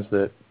things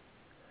that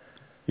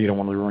you don't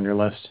want to ruin your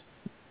list?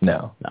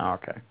 No. No.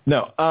 Okay.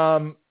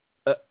 No.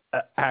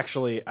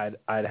 Actually,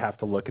 I'd have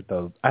to look at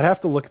those. I'd have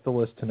to look at the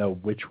list to know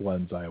which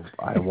ones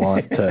I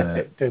want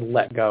to to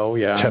let go.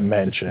 Yeah. To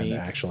mention,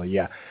 actually,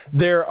 yeah.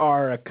 There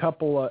are a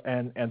couple of,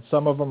 and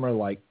some of them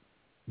are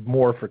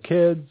more for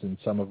kids, and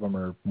some of them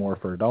are more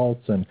for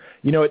adults, and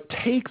it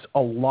takes a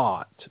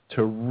lot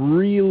to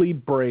really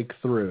break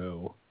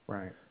through,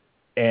 right,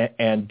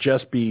 and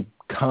just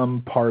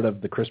become part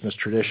of the Christmas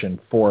tradition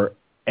for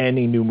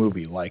any new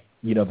movie.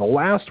 The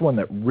last one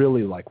that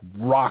really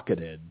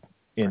rocketed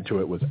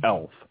into it was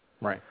Elf.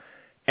 Right.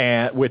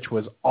 And which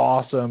was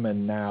awesome,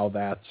 and now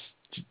that's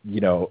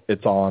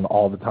it's on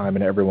all the time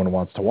and everyone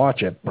wants to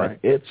watch it. But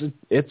it's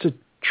a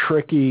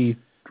tricky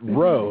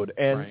road,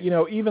 and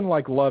even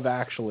Love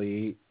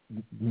Actually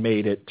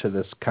made it to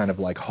this kind of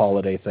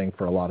holiday thing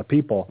for a lot of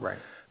people. Right.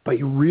 But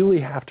you really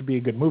have to be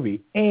a good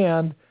movie,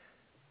 and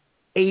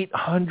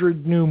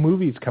 800 new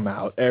movies come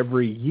out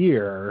every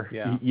year.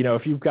 Yeah.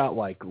 If you've got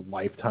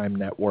Lifetime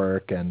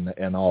Network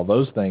and all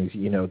those things,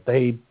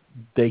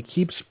 they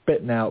keep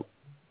spitting out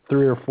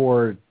 3 or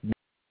 4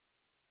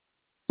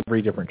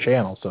 every different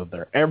channel, so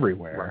they're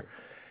everywhere.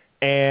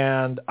 Right.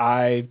 And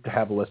I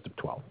have a list of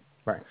 12.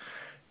 Right.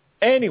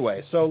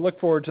 Anyway, so look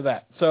forward to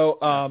that.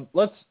 So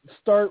let's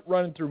start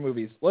running through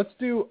movies. Let's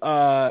do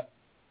 12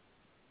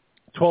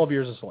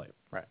 Years a Slave.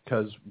 Right.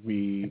 Because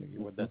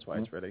that's why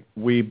it's ready.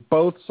 We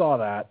both saw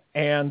that,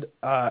 and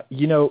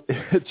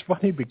it's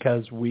funny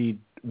because we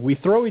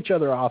throw each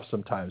other off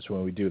sometimes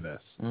when we do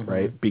this,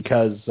 right?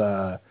 Because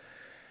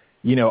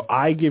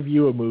I give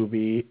you a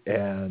movie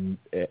and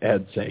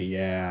Ed say,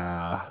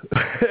 yeah.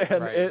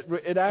 And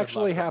it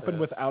actually happened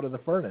with Out of the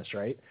Furnace,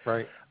 right?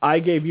 Right. I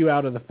gave you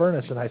Out of the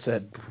Furnace, and I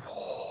said,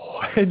 oh,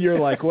 and you're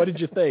like, what did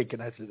you think?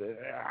 And I said,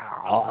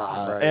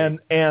 right.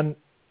 And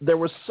there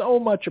was so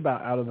much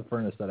about Out of the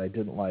Furnace that I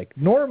didn't like.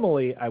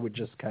 Normally, I would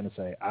just kind of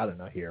say, I don't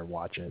know, here,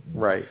 watch it.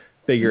 And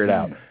figure it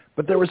out.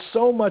 But there was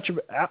so much of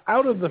it.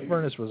 Out of the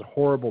Furnace was a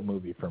horrible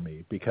movie for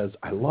me because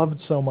I loved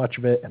so much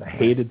of it and I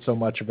hated so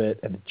much of it,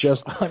 and it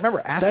just I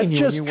remember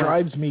asking that just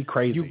drives me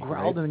crazy. You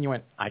growled and then you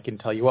went, I can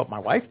tell you what my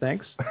wife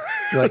thinks.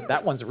 You're like,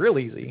 that one's real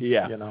easy.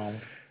 Yeah.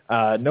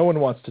 No one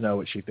wants to know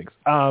what she thinks.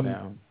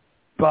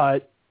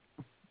 But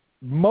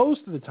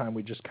most of the time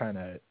we just kind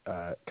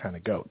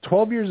of go.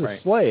 12 Years a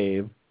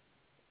Slave,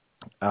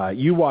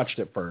 you watched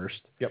it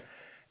first. Yep.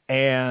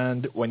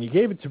 And when you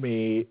gave it to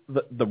me,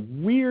 the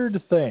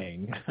weird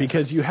thing,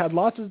 because you had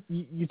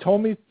you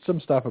told me some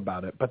stuff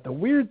about it, but the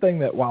weird thing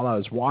that while I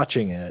was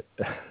watching it,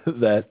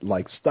 that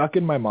like stuck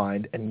in my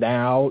mind, and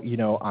now,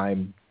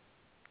 I'm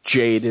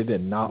jaded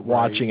and not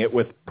watching it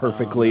with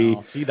perfectly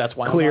See, that's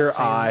why clear I'm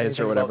not eyes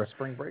or whatever.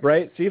 Spring Break.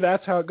 Right? See,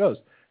 that's how it goes.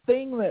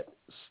 Thing that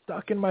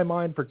stuck in my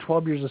mind for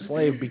 12 Years a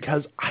Slave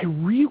because I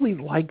really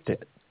liked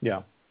it.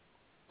 Yeah.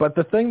 But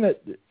the thing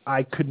that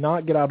I could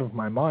not get out of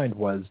my mind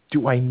was,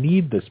 do I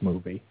need this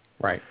movie?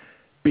 Right.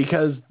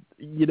 Because,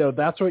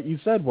 that's what you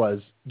said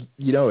was,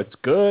 it's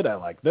good. I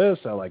like this.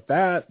 I like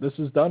that. This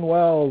is done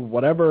well,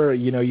 whatever.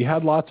 You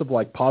had lots of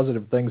like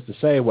positive things to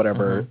say,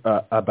 whatever,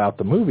 about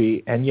the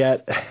movie. And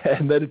yet,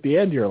 and then at the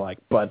end, you're like,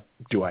 but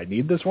do I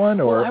need this one?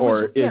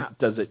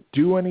 Does it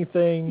do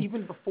anything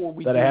even before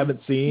I haven't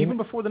seen? Even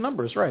before the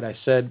numbers, right. I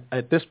said,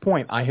 at this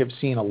point, I have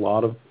seen a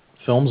lot of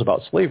films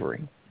about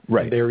slavery.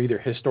 Right. They're either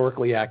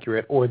historically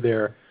accurate or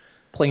they're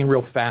playing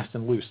real fast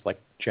and loose, like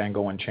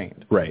Django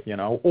Unchained. Right.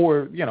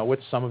 Or,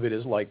 some of it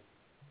is like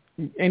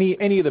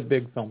any of the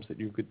big films that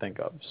you could think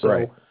of. So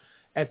right.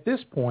 At this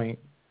point,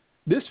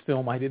 this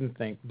film I didn't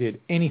think did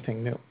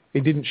anything new.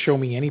 It didn't show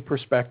me any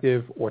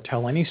perspective or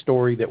tell any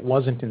story that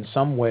wasn't in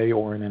some way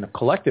or in a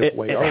collective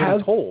way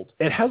already told.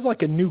 It has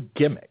like a new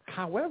gimmick.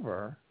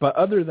 However. But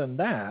other than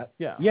that,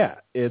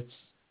 it's.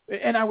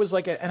 And I was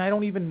like, and I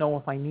don't even know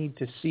if I need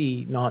to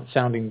see, not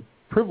sounding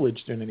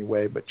privileged in any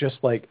way, but just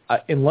like,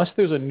 unless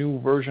there's a new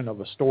version of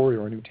a story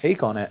or a new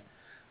take on it,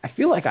 I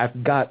feel like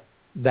I've got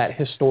that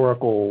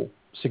historical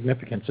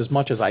significance as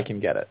much as I can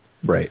get it.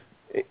 Right.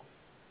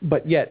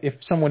 But yet, if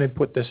someone had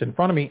put this in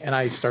front of me and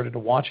I started to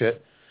watch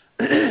it,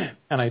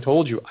 and I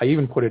told you, I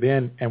even put it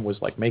in and was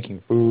like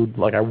making food,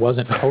 like I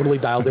wasn't totally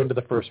dialed into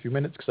the first few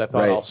minutes because I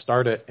thought I'll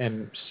start it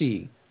and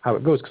see how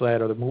it goes because I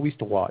had other movies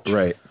to watch.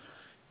 Right.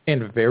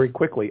 And very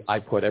quickly, I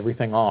put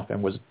everything off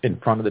and was in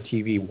front of the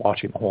TV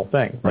watching the whole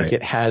thing. Right. Like,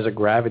 it has a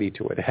gravity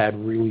to it. It had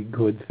really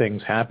good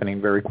things happening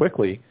very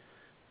quickly,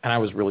 and I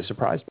was really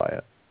surprised by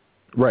it.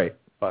 Right.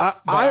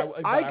 But I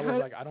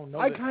was like, I don't know.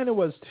 I kind of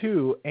was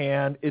too,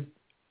 and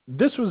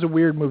this was a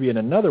weird movie in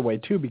another way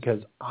too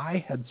because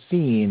I had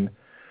seen,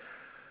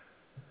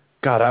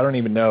 God, I don't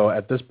even know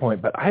at this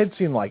point, but I had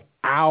seen like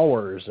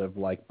hours of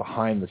like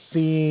behind the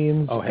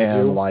scenes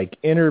and like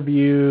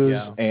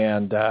interviews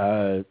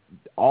and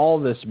all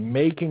this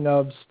making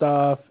of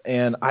stuff,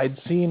 and I'd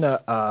seen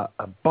a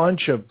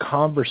bunch of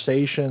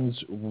conversations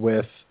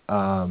with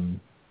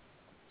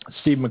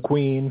Steve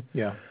McQueen,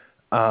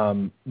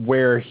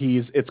 where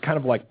it's kind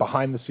of like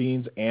behind the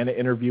scenes and an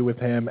interview with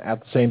him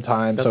at the same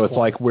time. So it's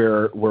like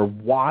we're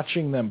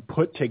watching them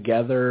put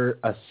together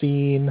a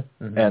scene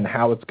and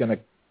how it's going to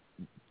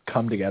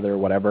come together or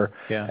whatever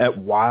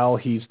while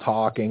he's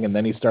talking, and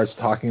then he starts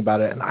talking about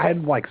it. And I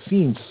had like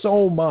seen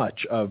so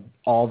much of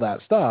all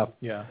that stuff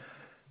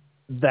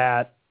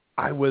that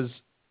I was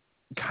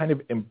kind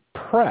of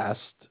impressed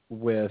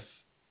with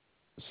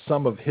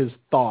some of his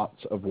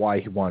thoughts of why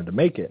he wanted to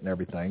make it and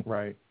everything.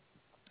 Right.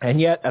 And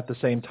yet at the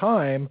same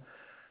time,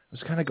 I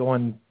was kind of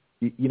going,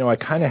 I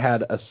kind of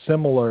had a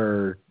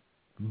similar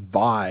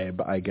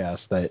vibe, I guess,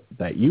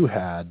 that you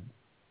had,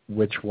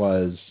 which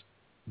was,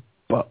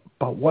 but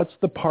what's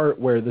the part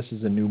where this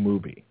is a new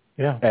movie?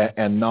 Yeah.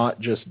 And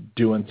not just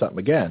doing something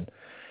again.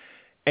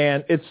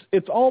 And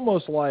it's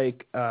almost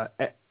like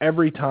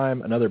every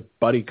time another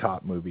buddy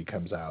cop movie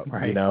comes out,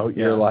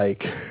 you're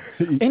like...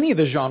 any of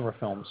the genre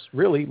films,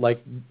 really,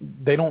 like,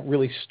 they don't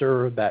really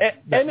stir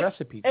that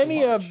recipe too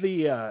any much. of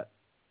the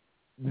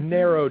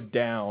narrowed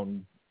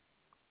down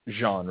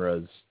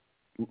genres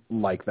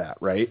like that,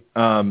 right?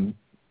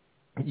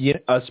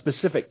 A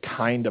specific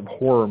kind of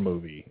horror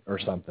movie or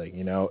something,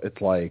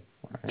 it's like,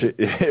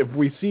 if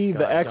we see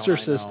The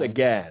Exorcist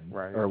again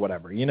or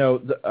whatever,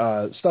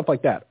 stuff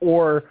like that.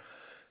 Or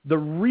the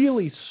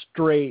really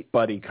straight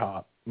buddy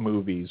cop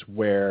movies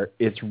where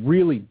it's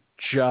really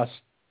just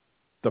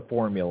the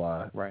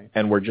formula,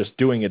 and we're just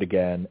doing it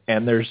again,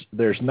 and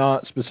there's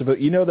not specific.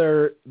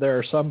 There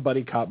are some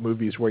buddy cop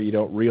movies where you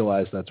don't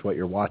realize that's what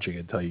you're watching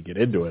until you get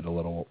into it a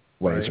little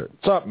ways or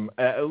something.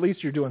 At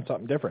least you're doing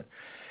something different.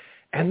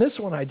 And this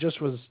one, I just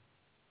was,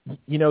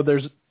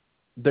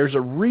 there's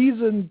a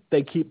reason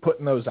they keep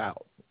putting those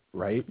out,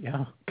 right?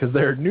 Yeah. Because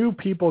there are new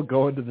people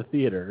going to the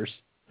theaters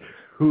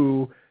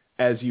who,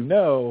 as you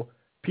know,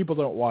 people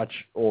don't watch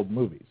old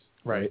movies.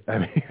 Right. I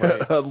mean,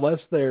 unless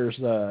there's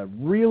a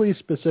really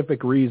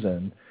specific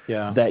reason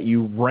that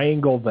you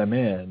wrangle them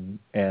in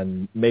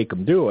and make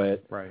them do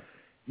it. Right.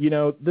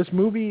 This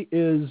movie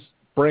is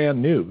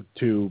brand new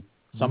to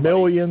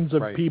millions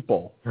of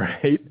people.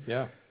 Right.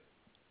 Yeah.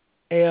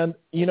 And,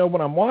 when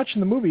I'm watching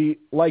the movie,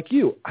 like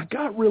you, I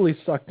got really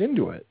sucked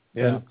into it.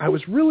 Yeah. And I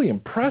was really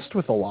impressed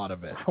with a lot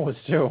of it. I was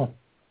too.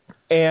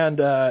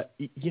 And,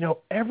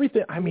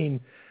 everything, I mean,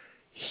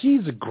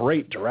 he's a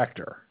great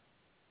director.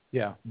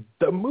 Yeah.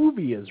 The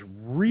movie is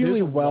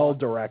really well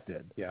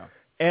directed. Yeah.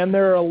 And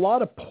there are a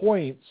lot of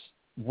points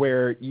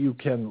where you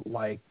can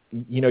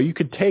you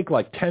could take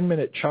like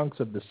 10-minute chunks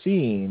of the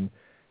scene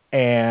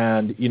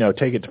and,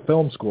 take it to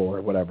film school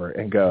or whatever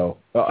and go,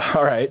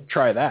 all right,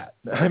 try that.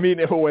 I mean,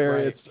 where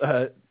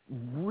it's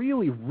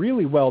really,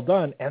 really well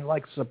done and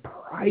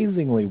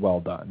surprisingly well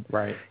done.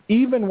 Right.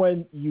 Even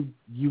when you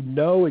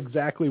know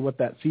exactly what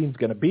that scene's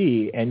going to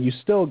be and you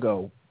still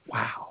go,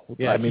 wow.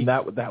 Yeah,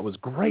 that was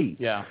great.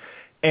 Yeah.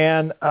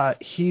 And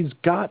he's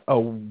got a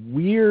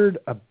weird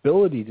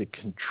ability to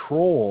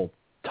control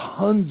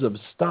tons of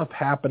stuff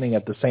happening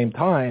at the same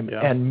time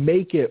and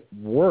make it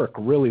work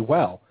really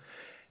well.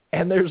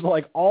 And there's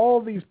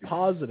all these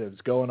positives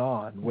going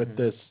on with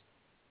this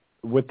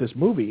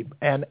movie,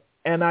 and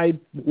I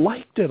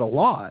liked it a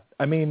lot.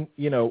 I mean,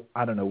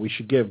 I don't know. We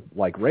should give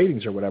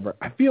ratings or whatever.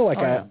 I feel like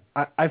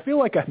I feel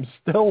like I'm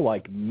still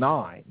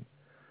 9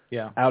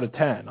 out of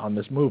 10 on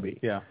this movie.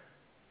 Yeah,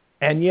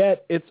 and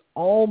yet it's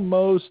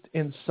almost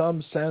in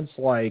some sense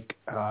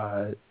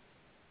an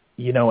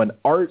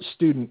art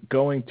student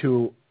going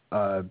to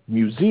a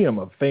museum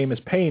of famous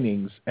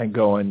paintings and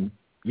going,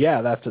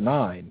 yeah, that's a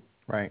 9.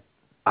 Right.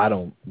 I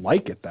don't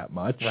like it that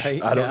much. Right,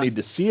 I don't need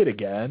to see it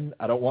again.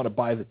 I don't want to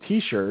buy the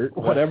T-shirt,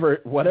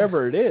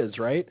 whatever it is,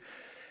 right?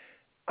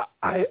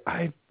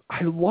 I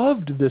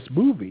loved this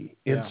movie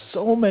in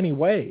so many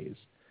ways,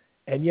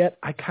 and yet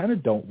I kind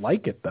of don't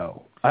like it,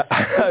 though.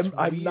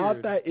 I'm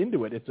not that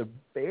into it. It's a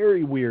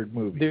very weird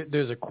movie.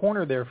 There's a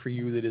corner there for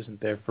you that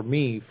isn't there for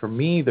me. For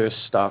me, there's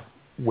stuff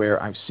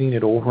where I've seen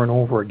it over and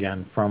over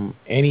again from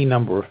any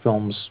number of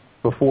films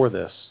before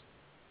this,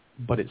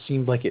 but it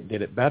seemed like it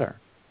did it better.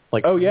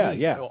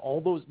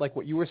 All those,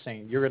 what you were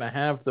saying, you're going to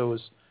have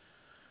those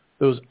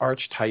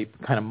archetype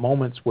kind of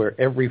moments where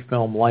every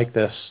film like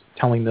this,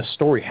 telling this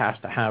story, has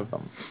to have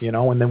them,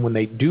 and then when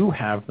they do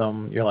have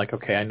them, you're like,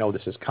 okay, I know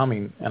this is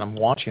coming, and I'm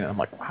watching it, I'm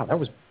like, wow, that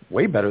was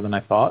way better than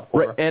I thought.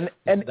 Right. And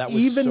that was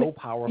even, so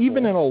powerful.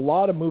 Even in a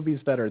lot of movies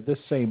that are this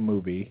same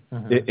movie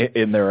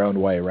in their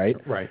own way, right?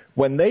 Right.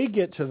 When they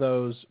get to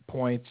those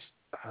points,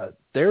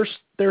 they're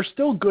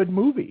still good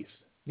movies.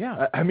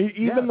 Yeah. I mean,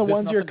 even the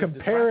ones you're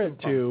comparing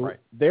to,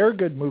 they're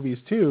good movies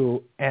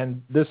too,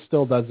 and this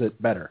still does it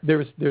better.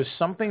 There's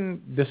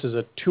something, this is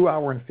a 2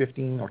 hour and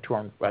 15, or 2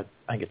 hour, I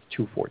think it's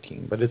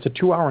 2:14, but it's a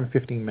 2 hour and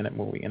 15 minute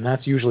movie, and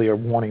that's usually a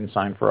warning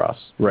sign for us,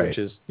 which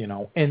is,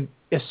 and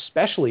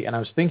especially, and I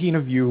was thinking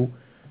of you,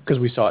 because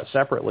we saw it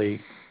separately,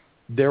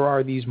 there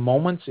are these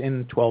moments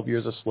in 12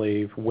 Years a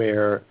Slave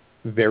where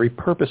very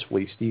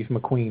purposefully Steve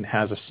McQueen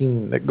has a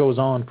scene that goes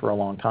on for a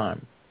long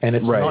time. And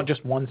it's not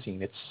just one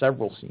scene, it's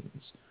several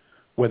scenes,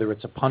 whether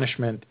it's a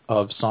punishment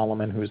of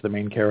Solomon, who's the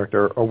main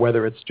character, or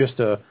whether it's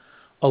just a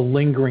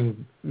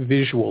lingering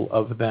visual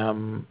of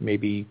them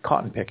maybe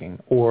cotton picking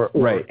or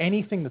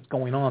anything that's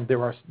going on.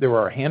 There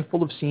are a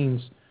handful of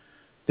scenes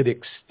that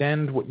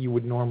extend what you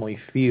would normally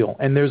feel.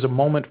 And there's a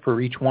moment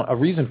for each one, a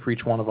reason for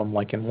each one of them.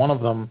 Like in one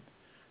of them,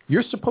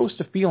 you're supposed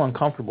to feel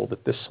uncomfortable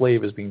that this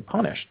slave is being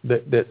punished,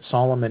 that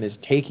Solomon is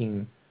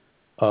taking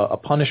a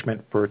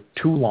punishment for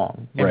too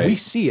long. And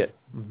we see it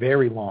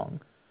very long.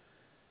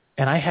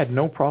 And I had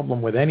no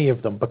problem with any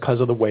of them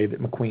because of the way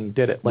that McQueen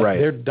did it.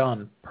 They're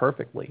done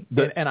perfectly.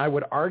 And I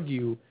would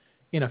argue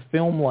in a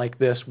film like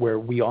this where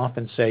we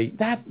often say,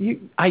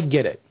 I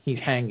get it, he's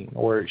hanging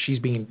or she's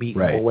being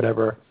beaten or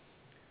whatever.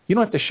 You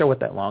don't have to show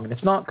it that long. And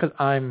it's not because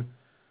I'm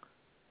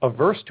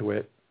averse to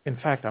it. In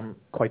fact, I'm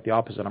quite the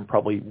opposite. I'm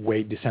probably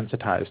way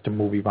desensitized to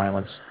movie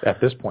violence at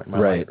this point in my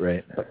life.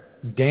 Right. But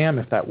damn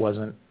if that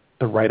wasn't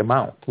the right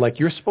amount.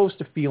 You're supposed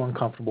to feel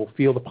uncomfortable,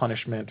 feel the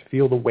punishment,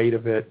 feel the weight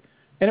of it,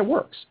 and it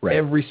works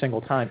every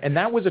single time. And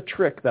that was a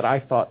trick that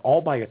I thought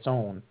all by its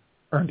own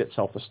earned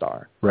itself a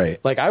star. Right.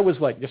 I was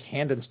just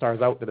handing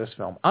stars out to this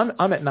film. I'm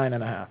at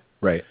 9.5.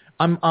 Right.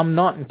 I'm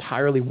not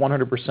entirely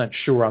 100%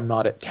 sure I'm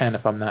not at 10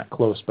 if I'm that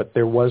close, but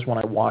there was when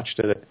I watched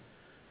it.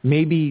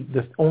 Maybe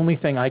the only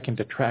thing I can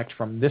detract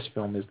from this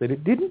film is that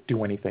it didn't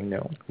do anything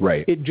new.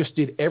 Right. It just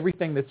did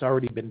everything that's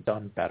already been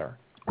done better.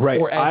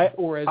 Right.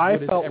 Or as I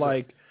good felt as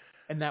ever.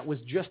 And that was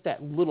just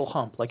that little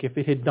hump. If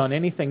it had done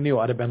anything new,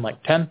 I'd have been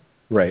 10.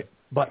 Right.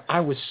 But I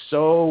was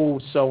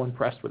so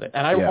impressed with it.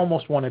 And I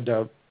almost wanted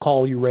to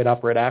call you right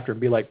after and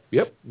be like,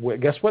 yep,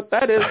 guess what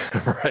that is?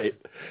 Right.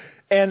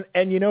 And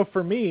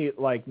for me,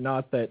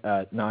 not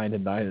that 9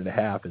 and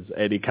 9.5 is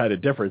any kind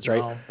of difference, right?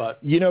 No,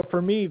 but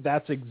for me,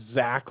 that's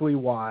exactly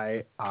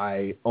why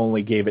I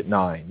only gave it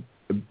 9.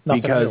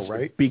 Nothing new,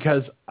 right?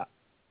 Because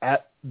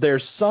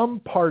there's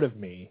some part of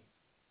me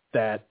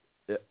that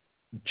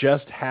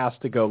just has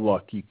to go,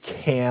 look, you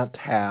can't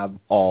have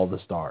all the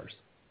stars.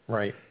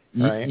 Right.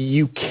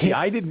 You can't. Yeah,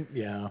 I didn't.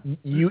 Yeah.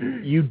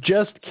 You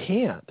just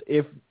can't.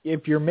 If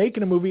you're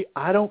making a movie,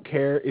 I don't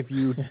care if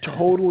you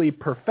totally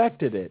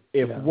perfected it.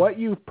 If what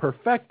you've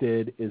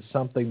perfected is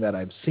something that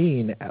I've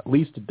seen at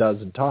least a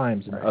dozen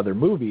times in other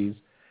movies,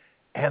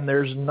 and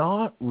there's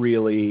not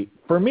really,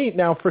 for me,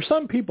 now for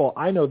some people,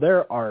 I know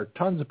there are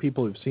tons of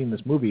people who've seen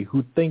this movie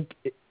who think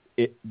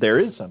there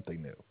is something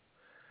new.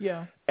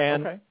 Yeah.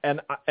 And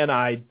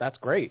I that's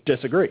great.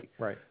 Disagree.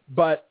 Right.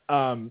 But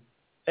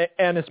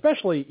and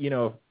especially,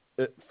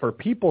 for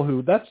people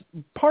who, that's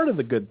part of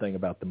the good thing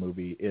about the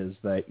movie is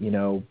that,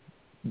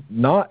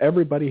 not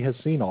everybody has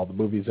seen all the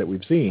movies that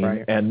we've seen,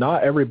 and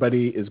not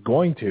everybody is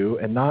going to,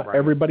 and not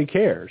everybody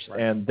cares.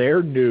 And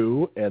they're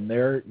new, and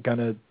they're going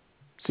to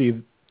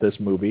see this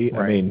movie.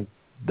 I mean,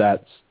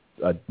 that's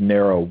a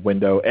narrow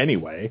window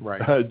anyway,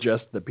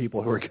 just the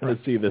people who are going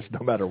to see this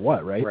no matter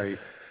what, right?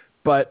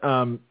 But,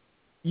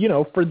 you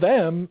know, for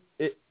them,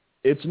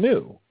 it's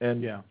new.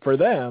 And for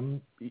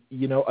them,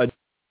 you know, a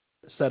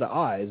set of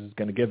eyes is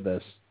going to give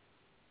this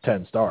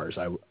 10 stars,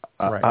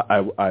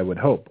 I would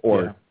hope,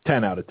 or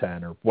 10 out of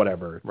 10 or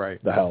whatever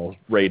the hell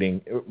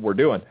rating we're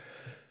doing.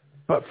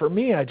 But for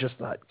me, I just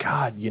thought,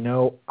 God, you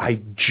know, I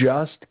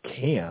just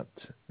can't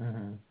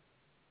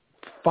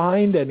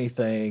find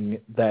anything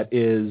that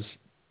is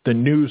the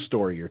new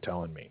story you're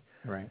telling me.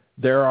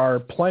 There are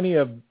plenty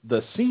of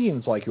the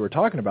scenes like you were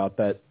talking about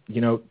that,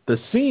 you know, the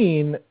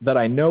scene that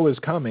I know is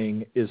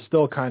coming is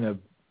still kind of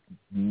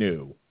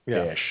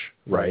new-ish,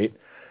 right?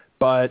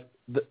 But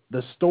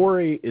the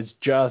story is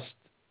just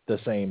the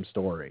same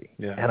story.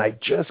 And I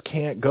just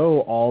can't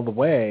go all the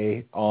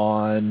way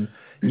on,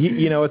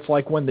 you know, it's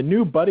like when the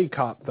new buddy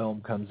cop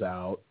film comes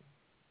out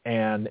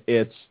and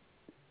it's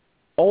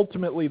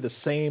ultimately the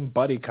same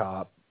buddy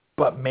cop,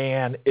 but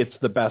man, it's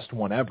the best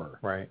one ever.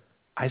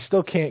 I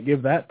still can't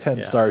give that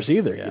 10 stars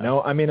either. You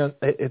know, I mean,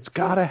 it's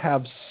got to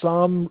have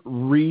some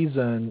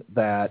reason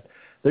that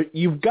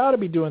you've got to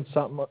be doing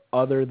something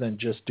other than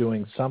just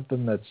doing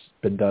something that's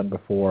been done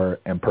before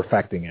and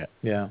perfecting it.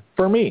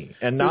 For me,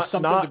 and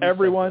not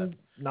everyone.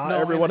 Not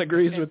everyone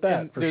agrees with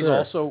that. And there's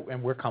also,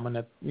 and we're coming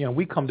at, you know,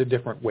 we come to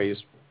different ways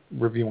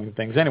reviewing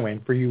things anyway.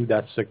 And for you,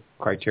 that's a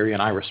criteria,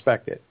 and I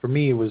respect it. For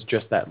me, it was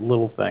just that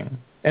little thing,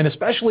 and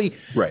especially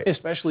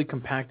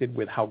compacted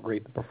with how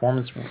great the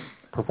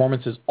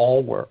performances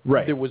all were.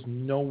 There was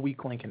no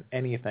weak link in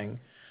anything.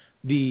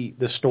 The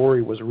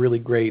story was really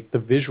great. The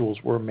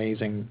visuals were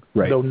amazing,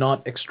 though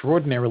not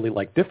extraordinarily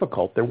like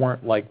difficult. There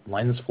weren't like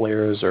lens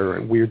flares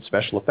or weird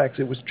special effects.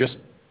 It was just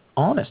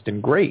honest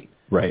and great.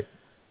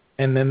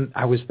 And then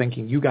I was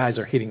thinking, you guys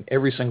are hitting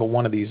every single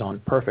one of these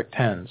on perfect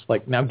 10s.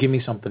 Like, now give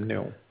me something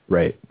new.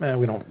 We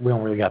don't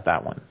really got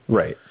that one.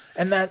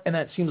 And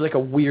that seems like a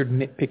weird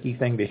nitpicky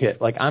thing to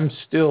hit. Like, I'm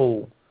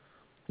still,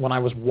 when I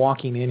was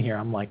walking in here,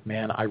 I'm like,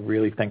 man, I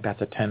really think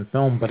that's a 10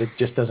 film, but it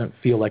just doesn't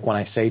feel like when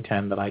I say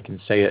 10 that I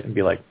can say it and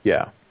be like,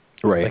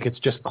 like it's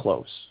just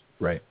close.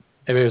 It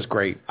is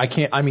great.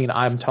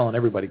 I'm telling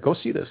everybody, go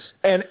see this.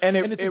 And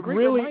it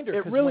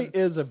really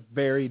is a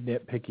very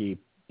nitpicky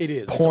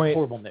point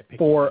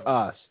for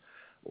us.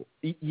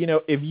 You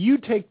know, if you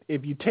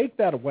take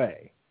that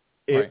away,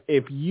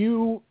 if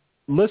you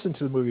listen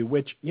to the movie,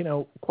 which, you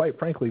know, quite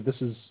frankly, this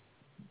is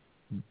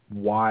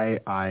why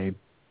I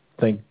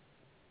think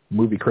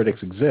movie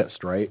critics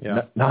exist, right?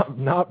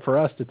 Not for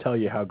us to tell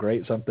you how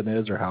great something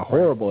is or how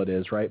horrible it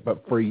is, right?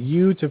 But for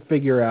you to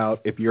figure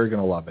out if you're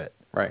going to love it,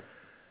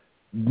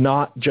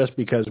 not just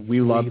because we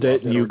loved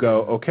it and you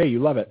go, okay, you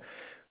love it.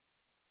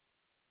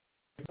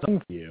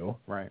 You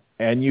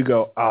and you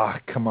go,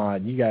 come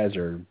on, you guys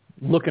are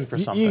looking for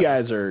something. You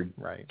guys are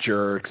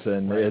jerks,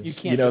 and it's,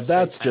 you know,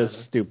 that's just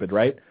stupid,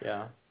 right?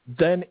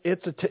 Then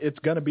it's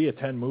going to be a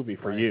 10 movie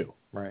for you.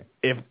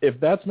 If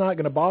that's not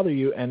going to bother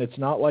you, and it's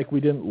not like we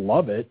didn't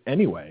love it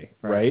anyway,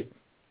 right?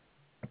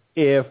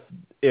 If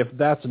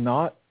that's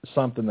not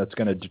something that's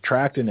going to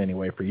detract in any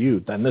way for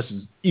you, then this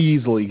is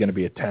easily going to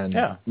be a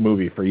 10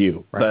 movie for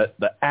you.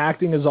 The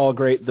acting is all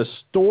great. The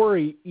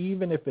story,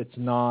 even if it's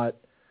not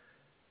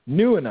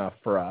new enough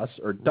for us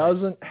or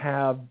doesn't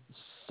have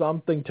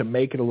something to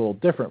make it a little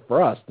different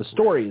for us, the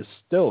story is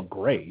still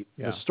great.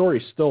 The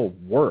story still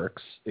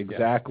works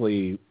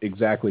exactly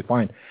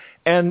fine.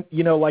 And,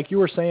 you know, like you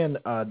were saying,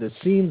 the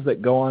scenes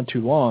that go on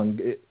too long,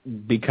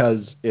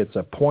 because it's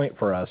a point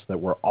for us that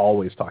we're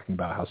always talking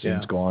about how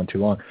scenes go on too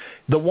long.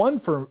 The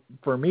one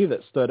for me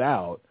that stood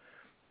out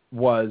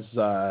was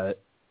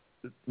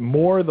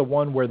more the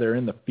one where they're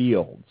in the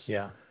fields.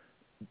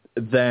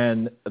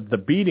 Than the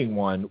beating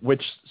one,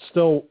 which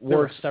still works. There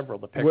were several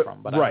to pick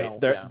from, but I know,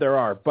 there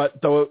are.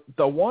 But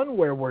the one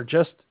where we're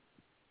just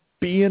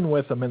being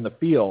with them in the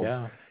field,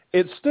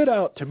 it stood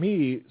out to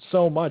me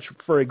so much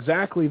for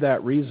exactly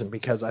that reason,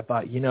 because I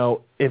thought, you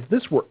know, if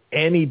this were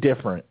any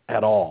different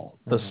at all,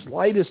 the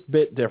slightest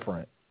bit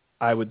different,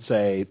 I would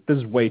say this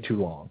is way too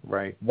long.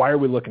 Why are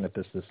we looking at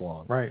this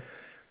long?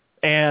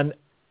 And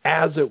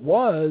as it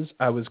was,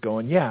 I was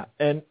going,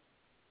 and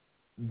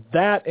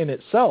that in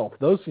itself,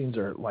 those scenes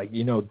are like,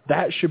 you know,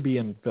 that should be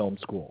in film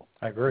school.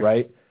 I agree.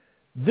 Right?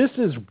 This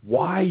is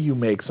why you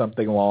make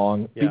something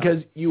long,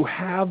 because you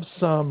have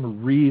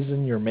some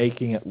reason you're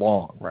making it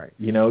long.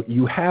 You know,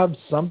 you have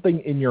something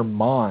in your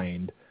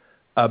mind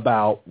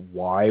about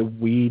why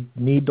we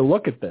need to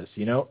look at this.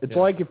 You know, it's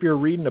like if you're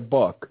reading a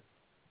book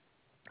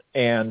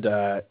and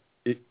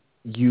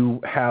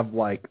you have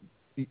like,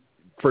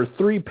 for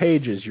 3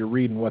 pages, you're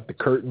reading what the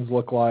curtains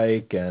look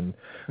like and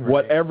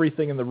what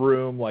everything in the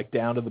room, like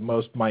down to the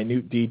most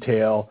minute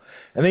detail.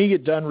 And then you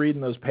get done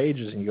reading those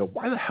pages and you go,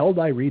 why the hell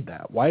did I read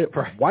that? Why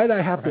did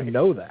I have to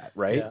know that,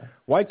 right?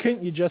 Why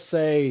couldn't you just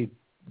say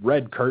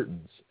red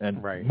curtains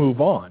and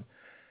move on?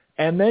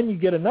 And then you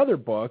get another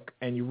book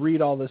and you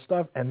read all this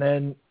stuff, and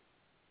then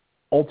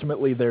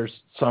ultimately there's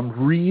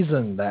some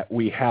reason that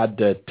we had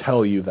to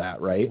tell you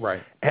that, right?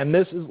 Right. And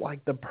this is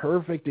like the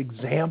perfect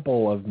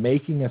example of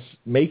making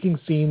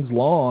scenes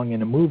long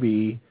in a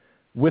movie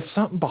with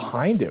something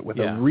behind it, with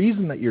a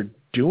reason that you're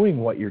doing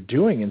what you're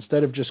doing,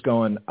 instead of just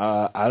going,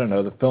 I don't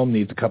know, the film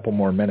needs a couple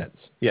more minutes.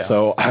 Yeah.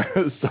 So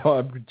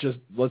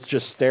let's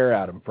just stare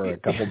at him for a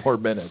couple more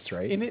minutes,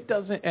 right? And it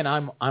doesn't. And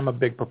I'm a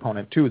big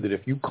proponent too that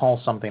if you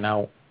call something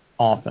out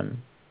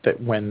often, that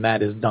when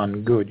that is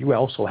done good, you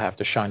also have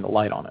to shine the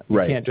light on it. You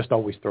can't just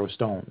always throw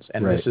stones.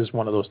 And this is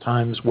one of those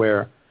times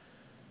where,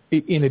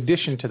 in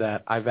addition to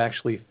that, I've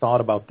actually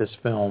thought about this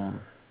film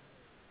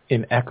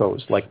in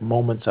echoes, like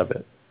moments of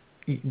it,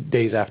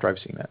 days after I've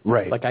seen it.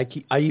 Right. Like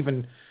I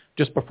even,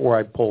 just before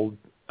I pulled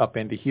up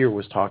into here,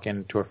 was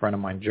talking to a friend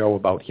of mine, Joe,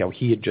 about how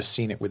he had just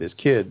seen it with his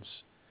kids.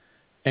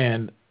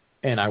 And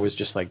I was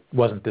just like,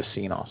 wasn't this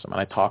scene awesome?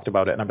 And I talked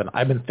about it, and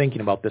I've been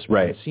thinking about this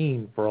one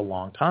scene for a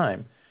long time.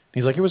 And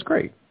he's like, it was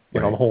great. You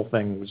know, the whole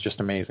thing was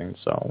just amazing.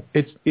 So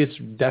it's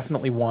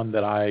definitely one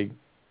that I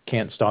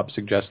can't stop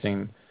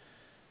suggesting.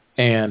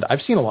 And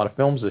I've seen a lot of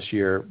films this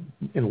year.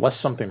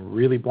 Unless something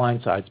really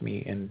blindsides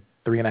me in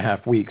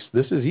 3.5 weeks,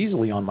 this is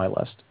easily on my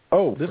list.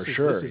 Oh, this for is,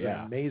 sure. This is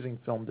an amazing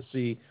film to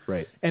see.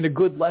 Right. And a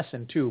good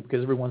lesson, too,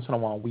 because every once in a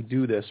while we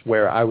do this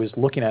where I was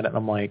looking at it and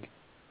I'm like,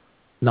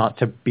 not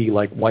to be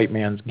like white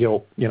man's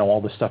guilt, you know,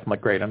 all this stuff. I'm like,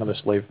 great, another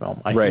slave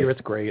film. I hear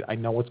it's great. I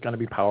know it's going to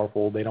be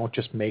powerful. They don't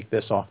just make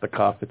this off the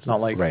cuff. It's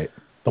not like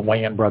the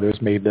Wayans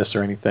brothers made this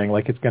or anything.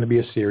 Like, it's going to be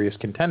a serious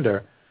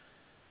contender.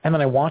 And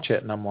then I watch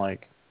it and I'm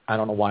like, I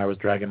don't know why I was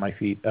dragging my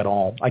feet at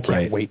all. I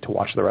can't wait to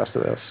watch the rest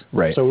of this.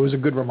 Right. So it was a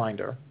good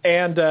reminder.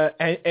 And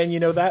you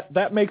know,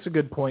 that makes a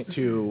good point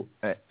too.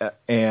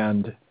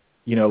 And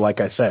you know, like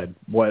I said,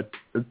 what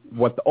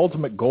the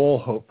ultimate goal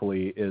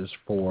hopefully is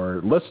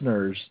for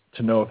listeners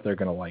to know if they're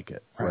going to like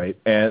it, right?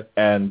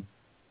 And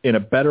in a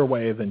better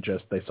way than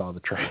just they saw the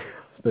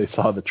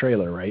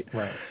trailer, right?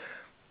 Right.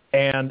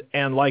 And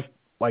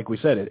like we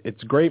said,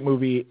 it's a great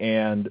movie,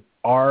 and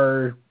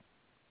our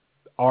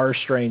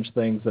strange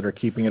things that are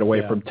keeping it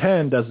away from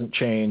 10 doesn't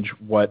change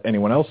what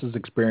anyone else's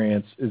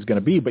experience is going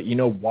to be, but you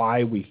know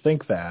why we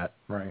think that.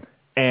 Right.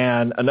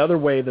 And another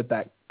way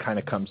that kind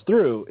of comes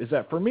through is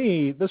that for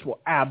me, this will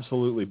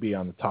absolutely be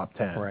on the top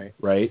 10,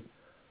 right?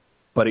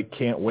 But it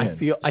can't win.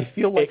 I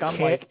feel like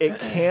it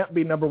can't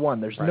be number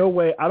one. There's no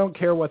way. I don't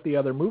care what the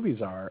other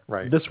movies are.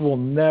 Right. This will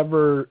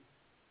never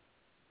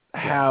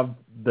have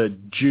the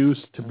juice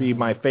to be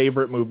my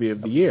favorite movie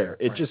of the year.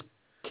 It just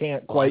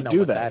can't quite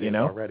do that, you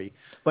know? Already.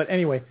 But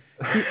anyway,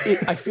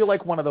 I feel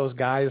like one of those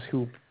guys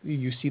who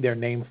you see their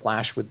name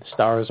flash with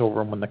stars over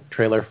them when the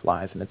trailer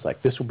flies, and it's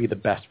like, this will be the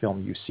best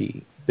film you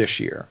see this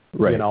year.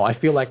 Right. You know, I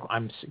feel like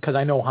because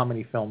I know how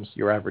many films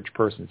your average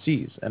person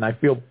sees, and I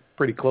feel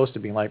pretty close to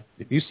being like,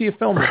 if you see a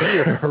film this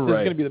year, this is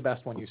going to be the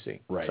best one you see.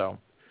 Right. So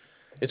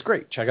it's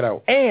great. Check it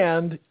out.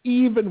 And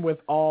even with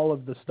all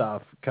of the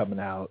stuff coming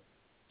out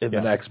in the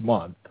next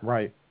month,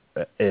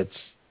 it's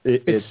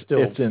insane. It's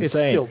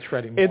still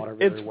treading water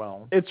very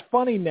well. It's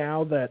funny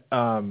now that,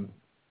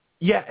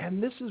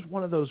 and this is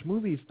one of those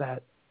movies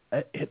that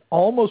it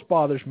almost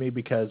bothers me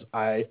because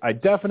I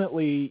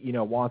definitely, you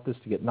know, want this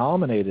to get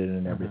nominated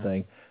and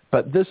everything,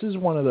 but this is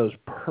one of those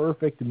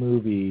perfect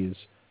movies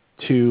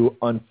to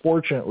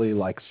unfortunately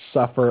like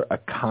suffer a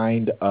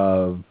kind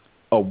of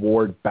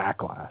award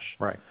backlash.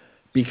 Right.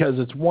 Because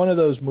it's one of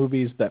those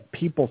movies that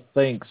people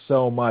think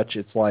so much,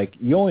 it's like,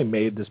 you only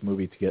made this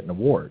movie to get an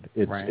award.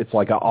 It's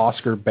like an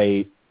Oscar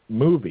bait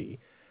movie.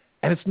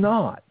 And it's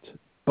not.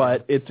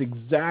 But it's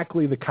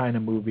exactly the kind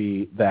of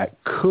movie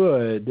that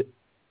could,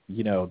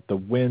 you know, the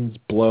winds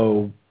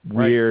blow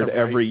weird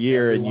every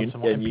year, and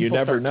you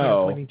never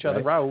know. Canceling each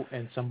other out,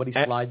 and somebody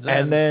slides in.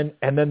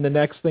 And then the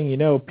next thing you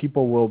know,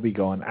 people will be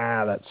going,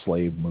 that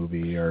slave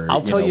movie, or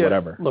I'll tell you,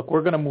 whatever. Look,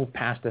 we're going to move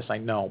past this. I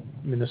know.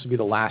 I mean, this will be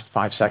the last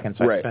 5 seconds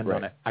I spend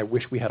on it. I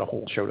wish we had a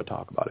whole show to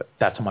talk about it.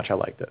 That's how much I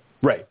liked it.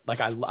 Right. Like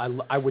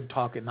I would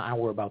talk an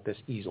hour about this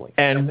easily.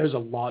 And there's a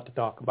lot to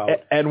talk about.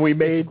 And we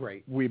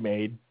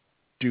may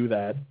do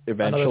that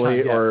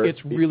eventually, or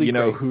it's really you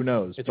know, great. Who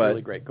knows? It's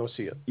really great. Go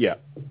see it. Yeah.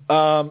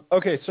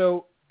 Okay,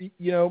 so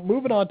you know,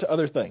 moving on to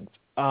other things.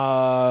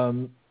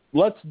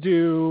 Let's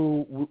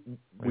do.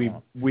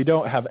 We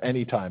don't have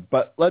any time,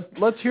 but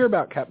let's hear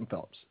about Captain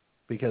Phillips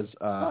because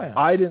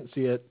I didn't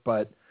see it,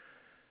 but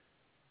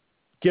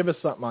give us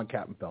something on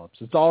Captain Phillips.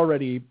 It's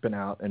already been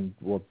out, and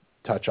we'll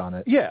touch on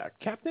it. Yeah,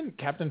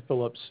 Captain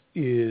Phillips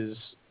is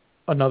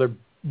another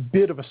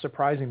bit of a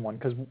surprising one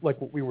because, like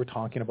what we were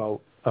talking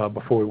about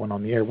before we went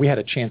on the air, we had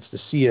a chance to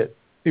see it.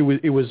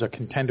 It was a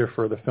contender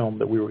for the film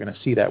that we were going to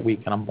see that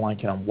week, and I'm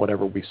blanking on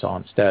whatever we saw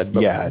instead.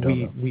 But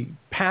we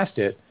passed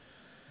it,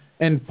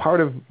 and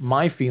part of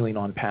my feeling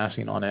on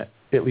passing on it,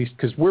 at least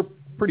because we're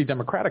pretty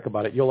democratic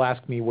about it. You'll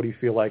ask me, what do you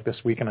feel like this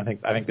week? And I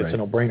think it's a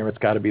no-brainer. It's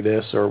got to be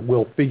this, or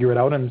we'll figure it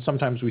out. And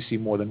sometimes we see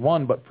more than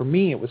one. But for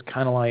me, it was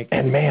kind of like,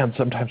 and man,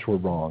 sometimes we're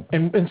wrong,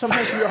 and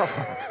sometimes we are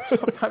wrong.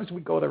 Sometimes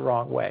we go the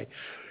wrong way.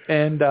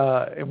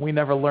 And we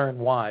never learned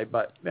why.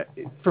 But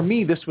for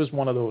me, this was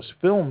one of those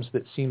films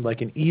that seemed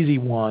like an easy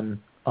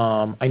one.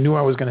 I knew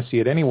I was going to see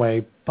it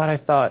anyway, but I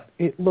thought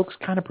it looks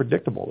kind of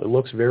predictable. It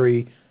looks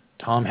very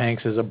Tom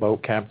Hanks as a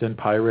boat captain,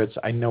 pirates.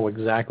 I know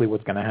exactly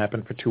what's going to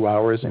happen for 2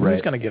 hours, and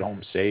he's going to get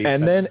home safe.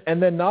 And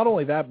then not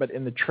only that, but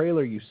in the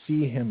trailer you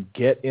see him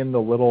get in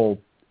the little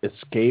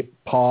escape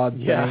pod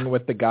thing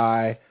with the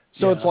guy.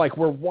 So it's like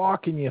we're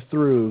walking you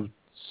through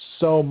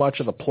so much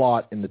of the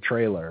plot in the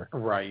trailer.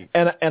 Right.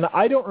 And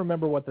I don't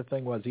remember what the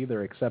thing was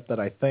either, except that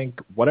I think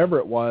whatever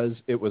it was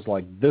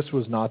like this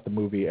was not the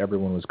movie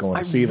everyone was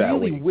going to see that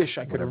week. I really wish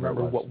I could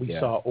remember what we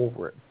saw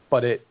over it.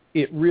 But it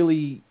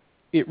really,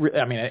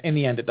 I mean, in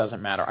the end, it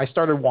doesn't matter. I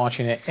started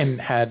watching it and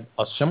had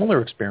a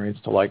similar experience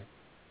to like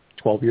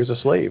 12 Years a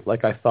Slave.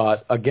 Like I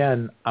thought,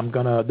 again,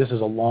 this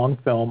is a long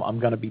film. I'm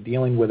going to be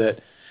dealing with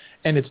it.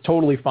 And it's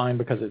totally fine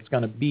because it's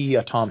going to be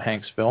a Tom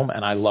Hanks film,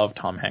 and I love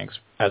Tom Hanks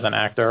as an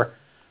actor.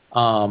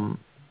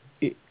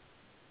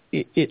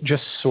 It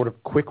just sort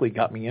of quickly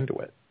got me into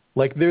it.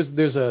 Like there's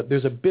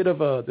a bit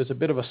of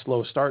a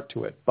slow start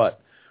to it,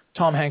 but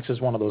Tom Hanks is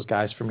one of those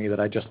guys for me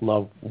that I just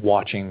love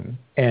watching.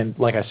 And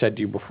like I said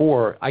to you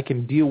before, I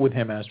can deal with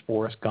him as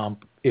Forrest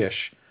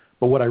Gump-ish,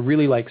 but what I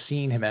really like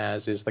seeing him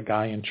as is the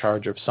guy in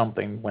charge of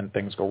something when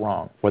things go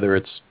wrong, whether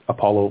it's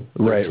Apollo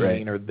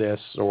 13 or this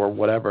or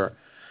whatever.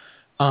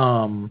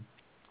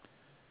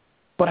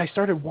 But I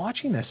started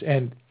watching this,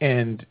 and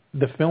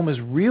the film is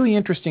really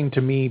interesting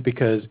to me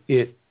because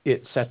it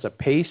sets a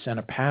pace and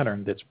a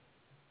pattern that's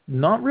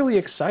not really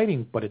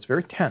exciting, but it's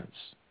very tense.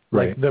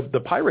 Like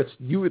the pirates,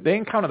 they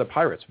encounter the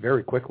pirates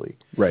very quickly.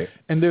 Right.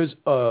 And there's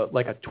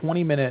like a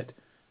 20-minute.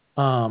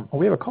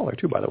 We have a caller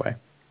too, by the way.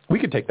 We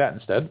could take that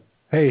instead.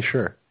 Hey,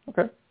 sure.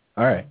 Okay.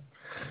 All right.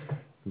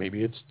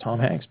 Maybe it's Tom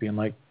Hanks being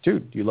like,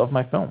 "Dude, you love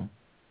my film."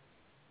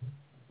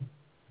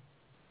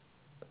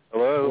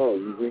 Hello.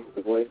 You've reached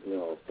the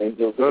voicemail. Thank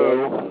you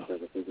for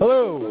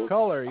Hello,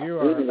 caller. You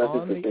are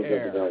on the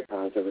air.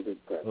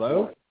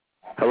 Hello.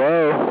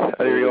 Hello.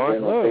 Are you on?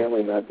 Hello.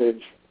 Family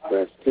message.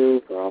 Press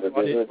 2 for other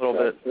business.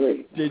 Press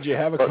 3. Did you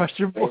have a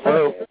question for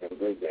Hello. us?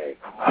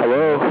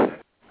 Hello.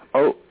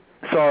 Oh,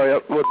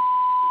 sorry.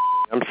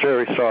 I'm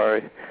very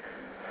sorry.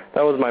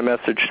 That was my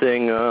message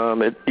thing.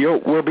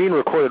 We're being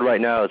recorded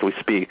right now as we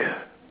speak.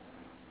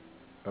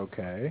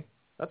 Okay.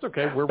 That's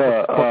okay. We're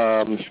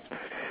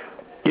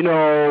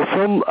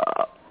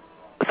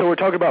so we're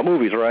talking about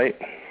movies, right?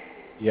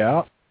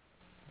 Yeah.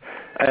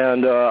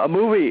 And a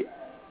movie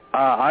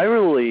I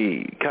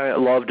really kind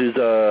of loved is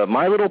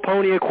My Little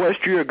Pony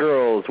Equestria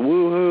Girls.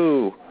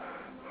 Woohoo!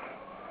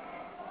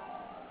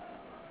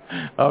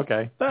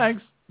 Okay,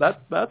 thanks. That's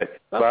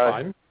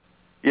fine.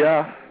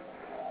 Yeah.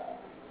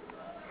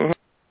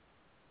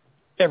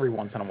 Every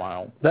once in a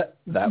while. That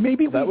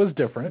was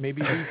different.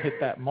 Maybe we hit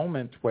that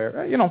moment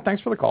where,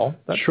 thanks for the call.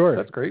 Sure.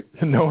 That's great.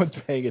 No one's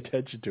paying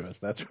attention to us.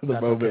 That's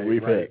the moment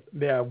we've hit.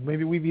 Yeah,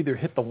 maybe we've either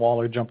hit the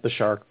wall or jumped the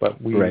shark, but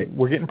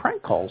we're getting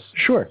prank calls.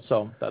 Sure.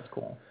 So that's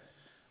cool.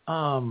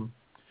 No,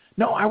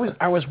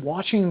 I was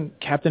watching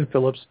Captain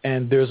Phillips,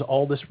 and there's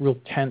all this real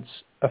tense,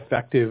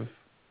 effective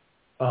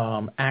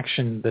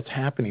action that's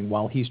happening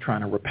while he's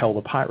trying to repel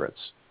the pirates.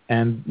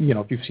 And,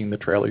 if you've seen the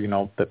trailer, you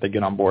know that they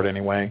get on board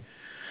anyway.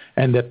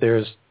 And that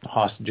there's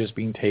hostages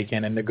being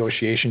taken and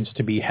negotiations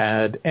to be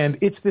had. And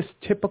it's this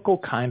typical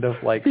kind of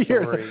like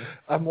story.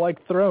 I'm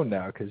like thrown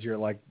now because you're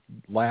like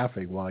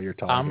laughing while you're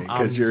talking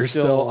because you're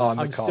still on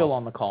the call. I'm still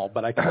on the call,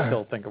 but I can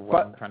still think of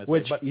what I'm trying to say.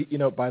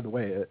 Which, by the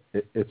way,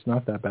 it's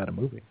not that bad a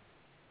movie.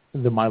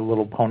 The My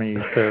Little Pony,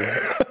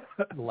 the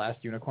Last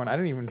Unicorn. I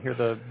didn't even hear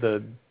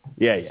the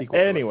sequel.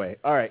 Anyway,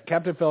 all right,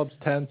 Captain Phillips,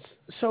 tense.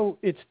 So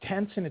it's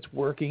tense and it's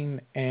working,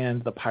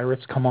 and the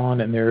pirates come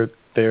on, and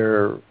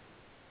they're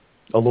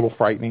a little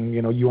frightening.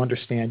 You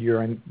understand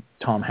you're in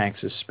Tom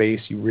Hanks' space.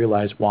 You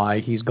realize why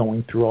he's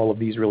going through all of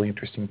these really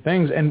interesting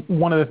things. And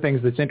one of the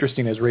things that's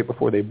interesting is right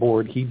before they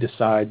board, he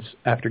decides,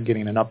 after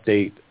getting an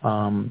update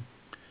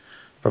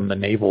from the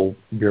Naval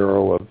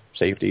Bureau of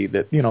Safety,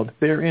 that,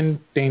 they're in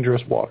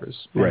dangerous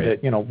waters. Right.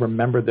 And that,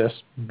 remember this,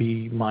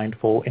 be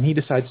mindful. And he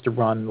decides to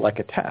run like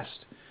a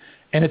test.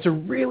 And it's a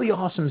really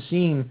awesome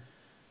scene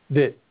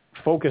that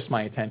focused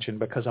my attention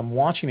because I'm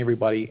watching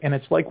everybody, and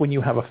it's like when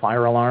you have a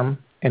fire alarm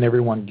and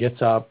everyone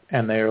gets up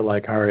and they're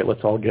like, all right,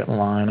 let's all get in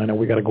line. I know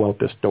we got to go out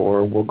this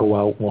door. We'll go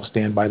out. We'll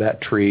stand by that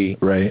tree.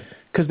 Right.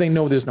 Because they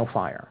know there's no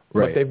fire.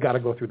 Right. But they've got to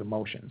go through the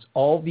motions.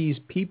 All these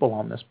people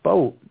on this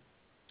boat,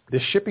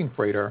 this shipping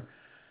freighter,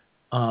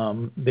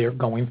 they're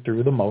going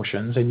through the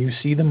motions, and you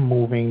see them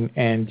moving,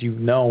 and you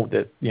know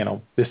that,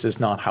 this is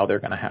not how they're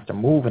going to have to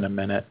move in a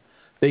minute.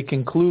 They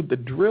conclude the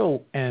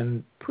drill,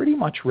 and pretty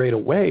much right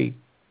away,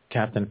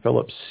 Captain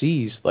Phillips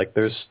sees, like,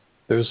 there's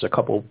a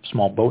couple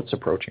small boats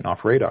approaching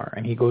off radar,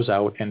 and he goes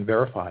out and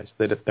verifies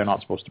that they're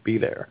not supposed to be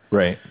there.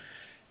 Right.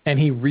 And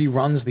he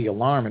reruns the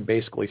alarm and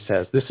basically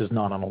says, this is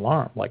not an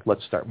alarm. Like,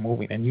 let's start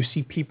moving. And you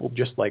see people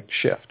just, like,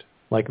 shift.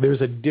 Like,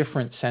 there's a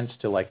different sense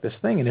to, like, this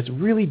thing, and it's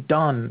really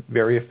done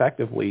very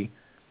effectively.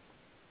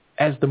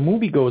 As the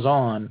movie goes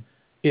on,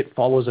 it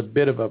follows a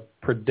bit of a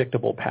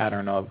predictable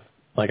pattern of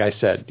Like I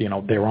said,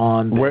 they're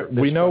on.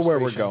 We know where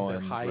we're going.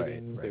 They're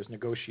hiding. Right. There's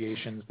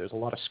negotiations. There's a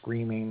lot of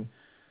screaming.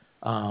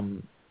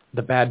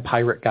 The bad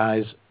pirate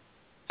guys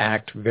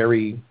act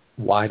very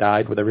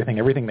wide-eyed with everything.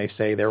 Everything they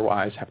say, their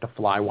eyes have to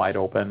fly wide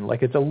open.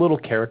 Like it's a little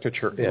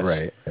caricature-ish.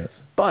 Right.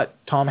 But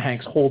Tom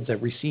Hanks holds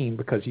every scene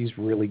because he's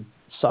really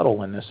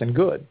subtle in this and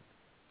good.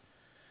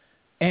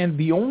 And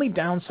the only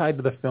downside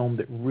to the film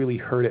that really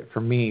hurt it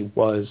for me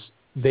was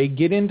they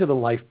get into the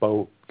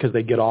lifeboat because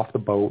they get off the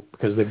boat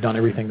because they've done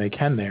everything they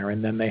can there,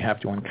 and then they have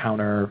to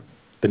encounter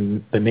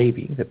the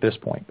Navy at this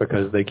point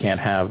because they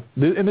can't have –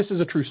 and this is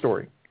a true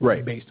story.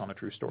 Right. Based on a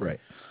true story. Right.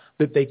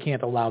 That they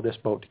can't allow this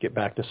boat to get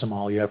back to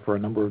Somalia for a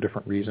number of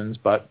different reasons.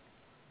 But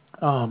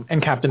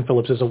and Captain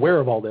Phillips is aware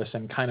of all this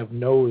and kind of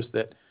knows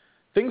that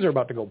things are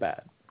about to go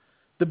bad.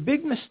 The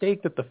big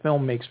mistake that the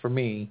film makes for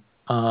me,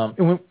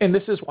 and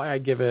this is why I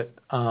give it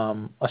a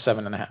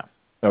 7.5.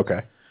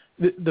 Okay.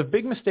 The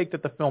big mistake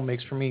that the film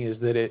makes for me is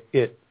that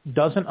it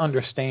doesn't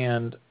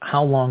understand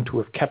how long to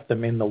have kept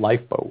them in the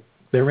lifeboat.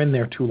 They're in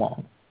there too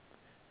long.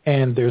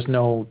 And there's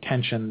no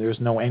tension. There's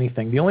no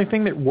anything. The only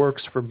thing that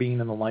works for being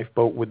in the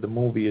lifeboat with the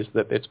movie is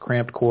that it's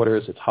cramped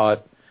quarters, it's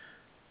hot,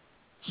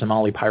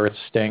 Somali pirates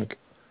stink,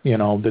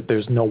 that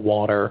there's no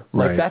water.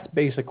 Right. Like that's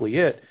basically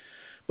it.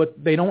 But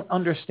they don't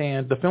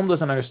understand, the film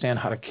doesn't understand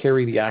how to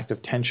carry the act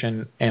of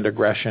tension and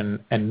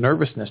aggression and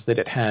nervousness that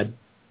it had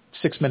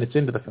 6 minutes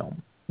into the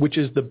film, which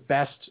is the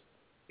best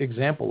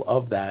example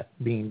of that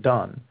being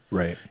done.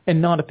 Right.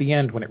 And not at the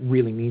end when it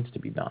really needs to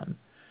be done.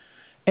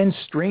 And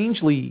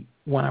strangely,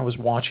 when I was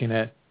watching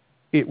it,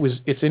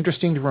 it's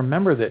interesting to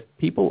remember that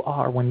people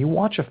are, when you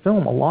watch a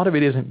film, a lot of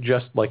it isn't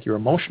just like your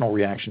emotional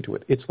reaction to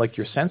it. It's like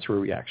your sensory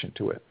reaction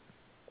to it.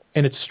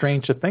 And it's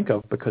strange to think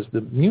of because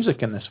the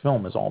music in this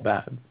film is all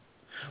bad.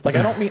 Like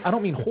I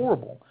don't mean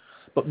horrible,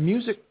 but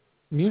music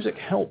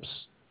helps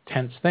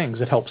tense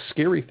things. It helps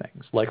scary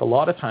things. Like a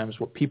lot of times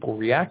what people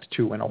react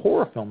to in a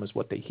horror film is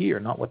what they hear,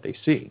 not what they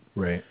see.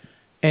 Right.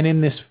 And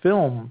in this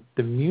film,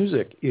 the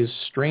music is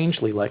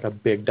strangely like a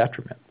big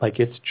detriment. Like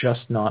it's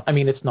just not,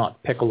 it's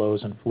not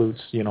piccolos and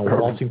flutes,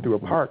 waltzing through a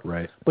park.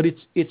 Right. But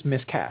it's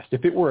miscast.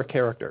 If it were a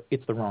character,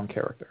 it's the wrong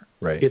character.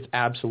 Right. It's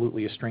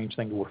absolutely a strange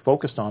thing to have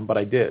focused on, but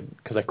I did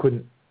because I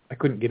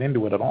couldn't get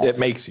into it at all. It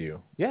makes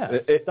you. Yeah.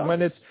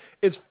 When it's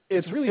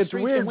really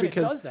strange. Weird when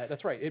because it does that.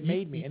 That's right. It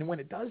made me. And when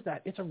it does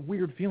that, it's a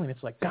weird feeling.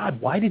 It's like, God,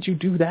 why did you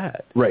do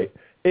that? Right.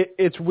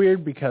 It's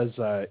weird because,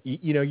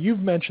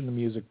 you've mentioned the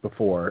music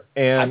before.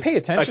 And I pay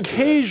attention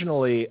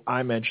occasionally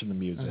I mention the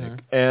music.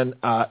 Mm-hmm.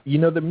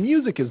 And, the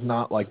music is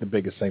not like the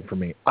biggest thing for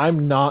me.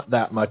 I'm not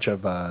that much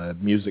of a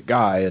music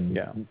guy. And,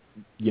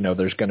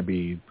 there's going to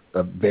be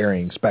a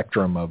varying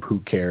spectrum of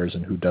who cares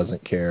and who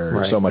doesn't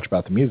care so much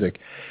about the music.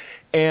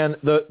 And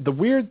the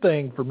weird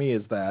thing for me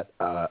is that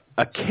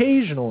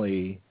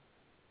occasionally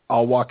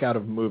I'll walk out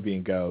of a movie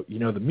and go,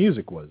 the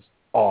music was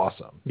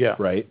awesome. Yeah.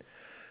 Right?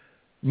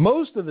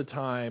 Most of the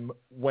time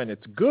when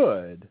it's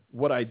good,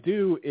 what I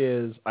do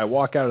is I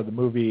walk out of the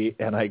movie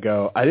and I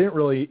go, I didn't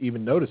really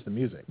even notice the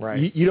music.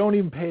 Right. You don't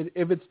even pay –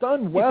 if it's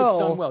done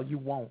well, you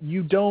won't.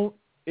 You don't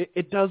 –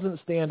 it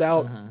doesn't stand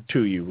out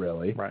to you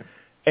really. Right.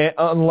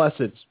 Unless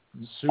it's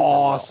super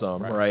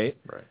awesome, well. Right?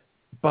 Right.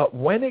 But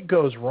when it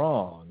goes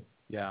wrong –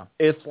 yeah,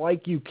 it's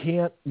like you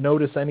can't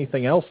notice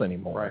anything else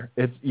anymore. Right.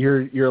 It's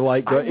you're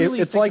like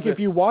it's like if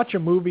you watch a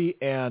movie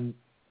and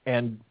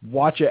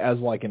watch it as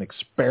like an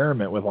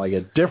experiment with like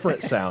a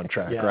different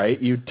soundtrack, right?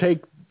 You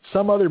take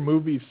some other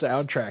movie's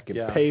soundtrack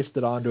and paste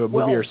it onto a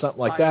movie or something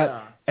like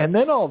that, and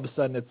then all of a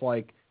sudden it's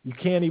like you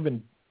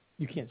can't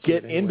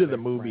get into the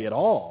movie at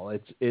all.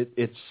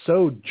 It's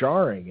so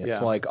jarring.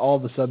 It's like all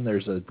of a sudden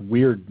there's a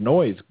weird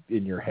noise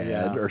in your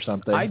head or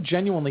something. I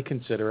genuinely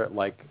consider it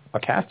like a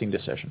casting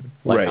decision.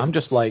 Like I'm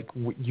just like,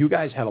 you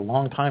guys had a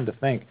long time to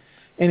think,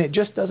 and it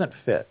just doesn't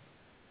fit.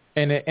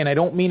 And I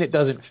don't mean it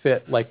doesn't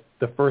fit like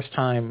the first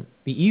time.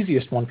 The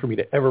easiest one for me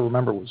to ever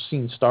remember was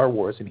seeing Star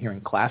Wars and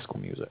hearing classical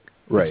music.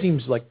 Right. It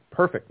seems like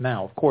perfect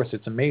now. Of course,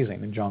 it's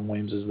amazing, and John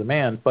Williams is the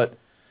man, but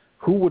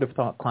who would have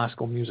thought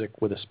classical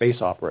music with a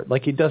space opera?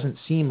 Like, it doesn't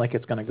seem like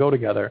it's going to go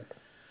together.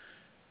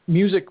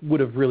 Music would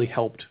have really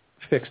helped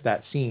fix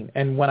that scene.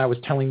 And when I was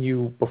telling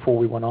you before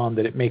we went on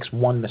that it makes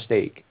one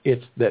mistake,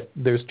 it's that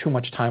there's too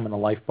much time in the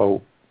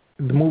lifeboat.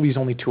 The movie's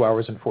only 2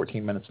 hours and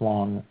 14 minutes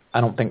long. I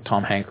don't think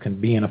Tom Hanks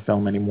can be in a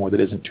film anymore that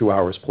isn't 2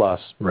 hours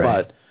plus.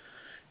 Right. But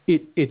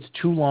it's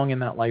too long in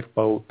that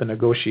lifeboat. The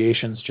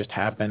negotiations just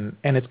happen,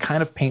 and it's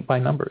kind of paint by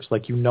numbers.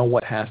 Like,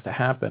 what has to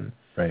happen.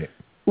 Right.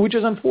 Which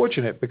is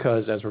unfortunate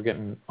because as we're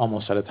getting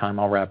almost out of time,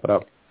 I'll wrap it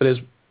up. But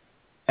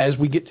as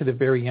we get to the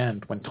very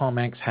end, when Tom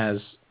Hanks has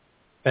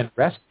been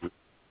rescued,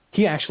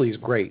 he actually is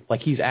great.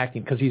 Like, he's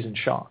acting because he's in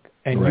shock.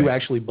 And you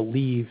actually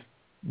believe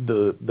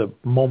the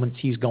moments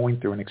he's going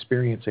through and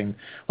experiencing.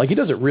 Like, he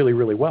does it really,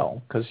 really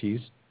well because he's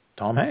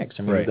Tom Hanks.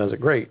 I mean, he does it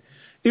great.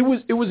 It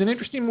was an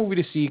interesting movie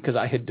to see because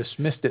I had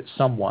dismissed it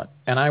somewhat.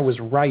 And I was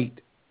right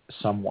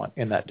somewhat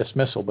in that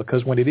dismissal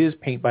because when it is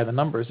paint by the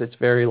numbers, it's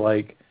very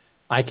like,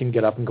 I can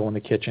get up and go in the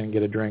kitchen and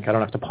get a drink. I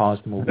don't have to pause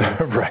the movie.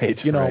 Right.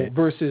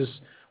 Versus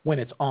when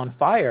it's on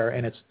fire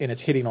and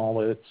it's hitting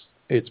all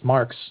its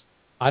marks,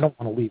 I don't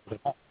want to leave it at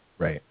all.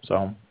 Right.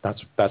 So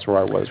that's where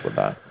I was with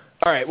that.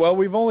 All right. Well,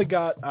 we've only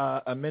got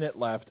a minute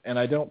left, and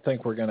I don't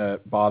think we're going to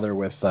bother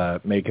with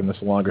making this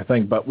a longer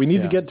thing. But we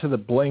need to get to the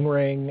Bling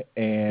Ring,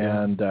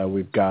 and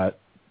we've got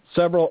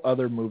several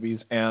other movies.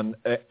 And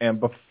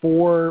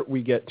before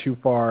we get too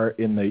far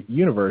in the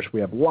universe, we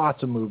have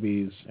lots of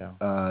movies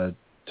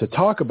to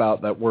talk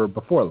about that were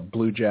before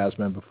Blue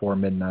Jasmine, Before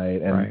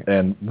Midnight,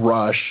 and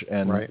Rush,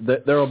 and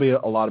there will be a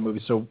lot of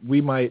movies. So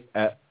we might,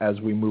 as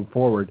we move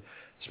forward,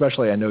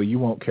 especially I know you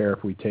won't care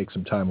if we take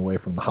some time away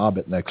from The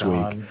Hobbit next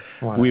week,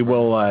 we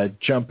will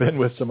jump in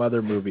with some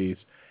other movies.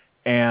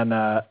 And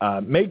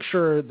make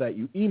sure that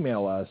you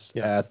email us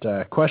at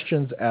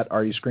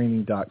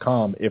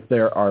questions@areyouscreening.com if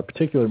there are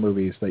particular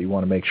movies that you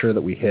want to make sure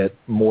that we hit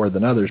more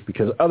than others,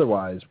 because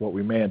otherwise what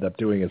we may end up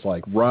doing is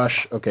like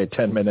Rush, okay,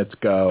 10 minutes,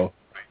 go,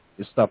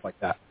 stuff like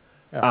that.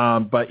 Yeah.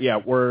 But yeah,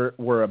 we're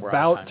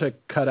about to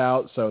cut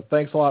out. So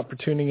thanks a lot for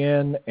tuning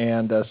in,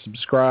 and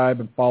subscribe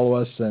and follow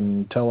us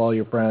and tell all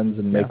your friends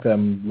and make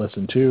them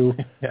listen too.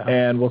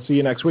 And we'll see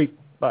you next week.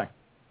 Bye.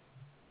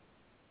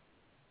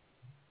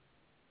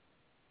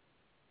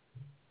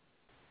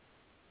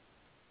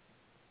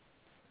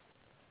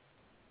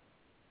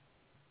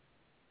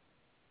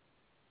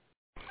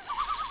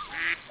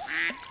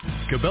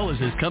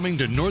 Cabela's is coming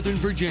to Northern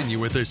Virginia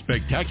with a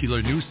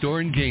spectacular new store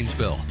in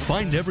Gainesville.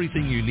 Find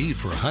everything you need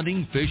for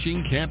hunting,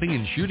 fishing, camping,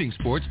 and shooting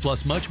sports, plus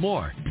much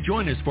more.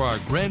 Join us for our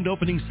grand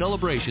opening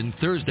celebration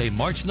Thursday,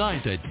 March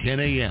 9th at 10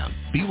 a.m.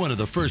 Be one of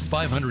the first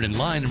 500 in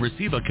line and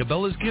receive a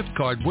Cabela's gift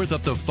card worth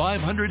up to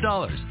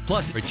 $500.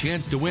 Plus, a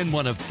chance to win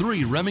one of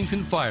 3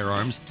 Remington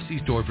firearms. See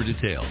store for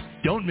details.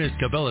 Don't miss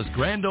Cabela's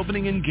grand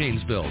opening in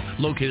Gainesville,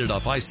 located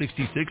off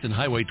I-66 and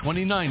Highway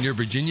 29 near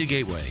Virginia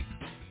Gateway.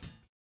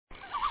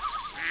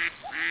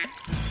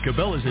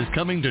 Cabela's is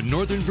coming to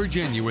Northern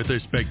Virginia with a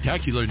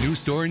spectacular new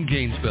store in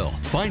Gainesville.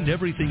 Find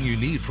everything you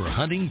need for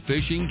hunting,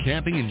 fishing,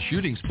 camping, and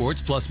shooting sports,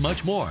 plus much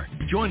more.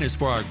 Join us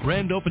for our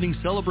grand opening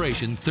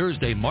celebration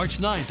Thursday, March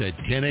 9th at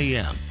 10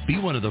 a.m. Be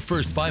one of the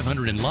first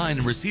 500 in line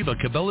and receive a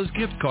Cabela's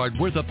gift card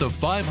worth up to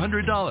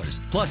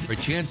 $500. Plus, a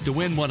chance to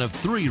win one of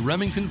 3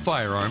 Remington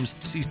firearms.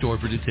 See store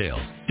for details.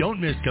 Don't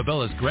miss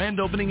Cabela's grand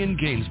opening in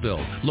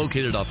Gainesville,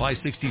 located off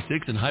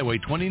I-66 and Highway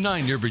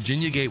 29 near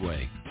Virginia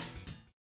Gateway.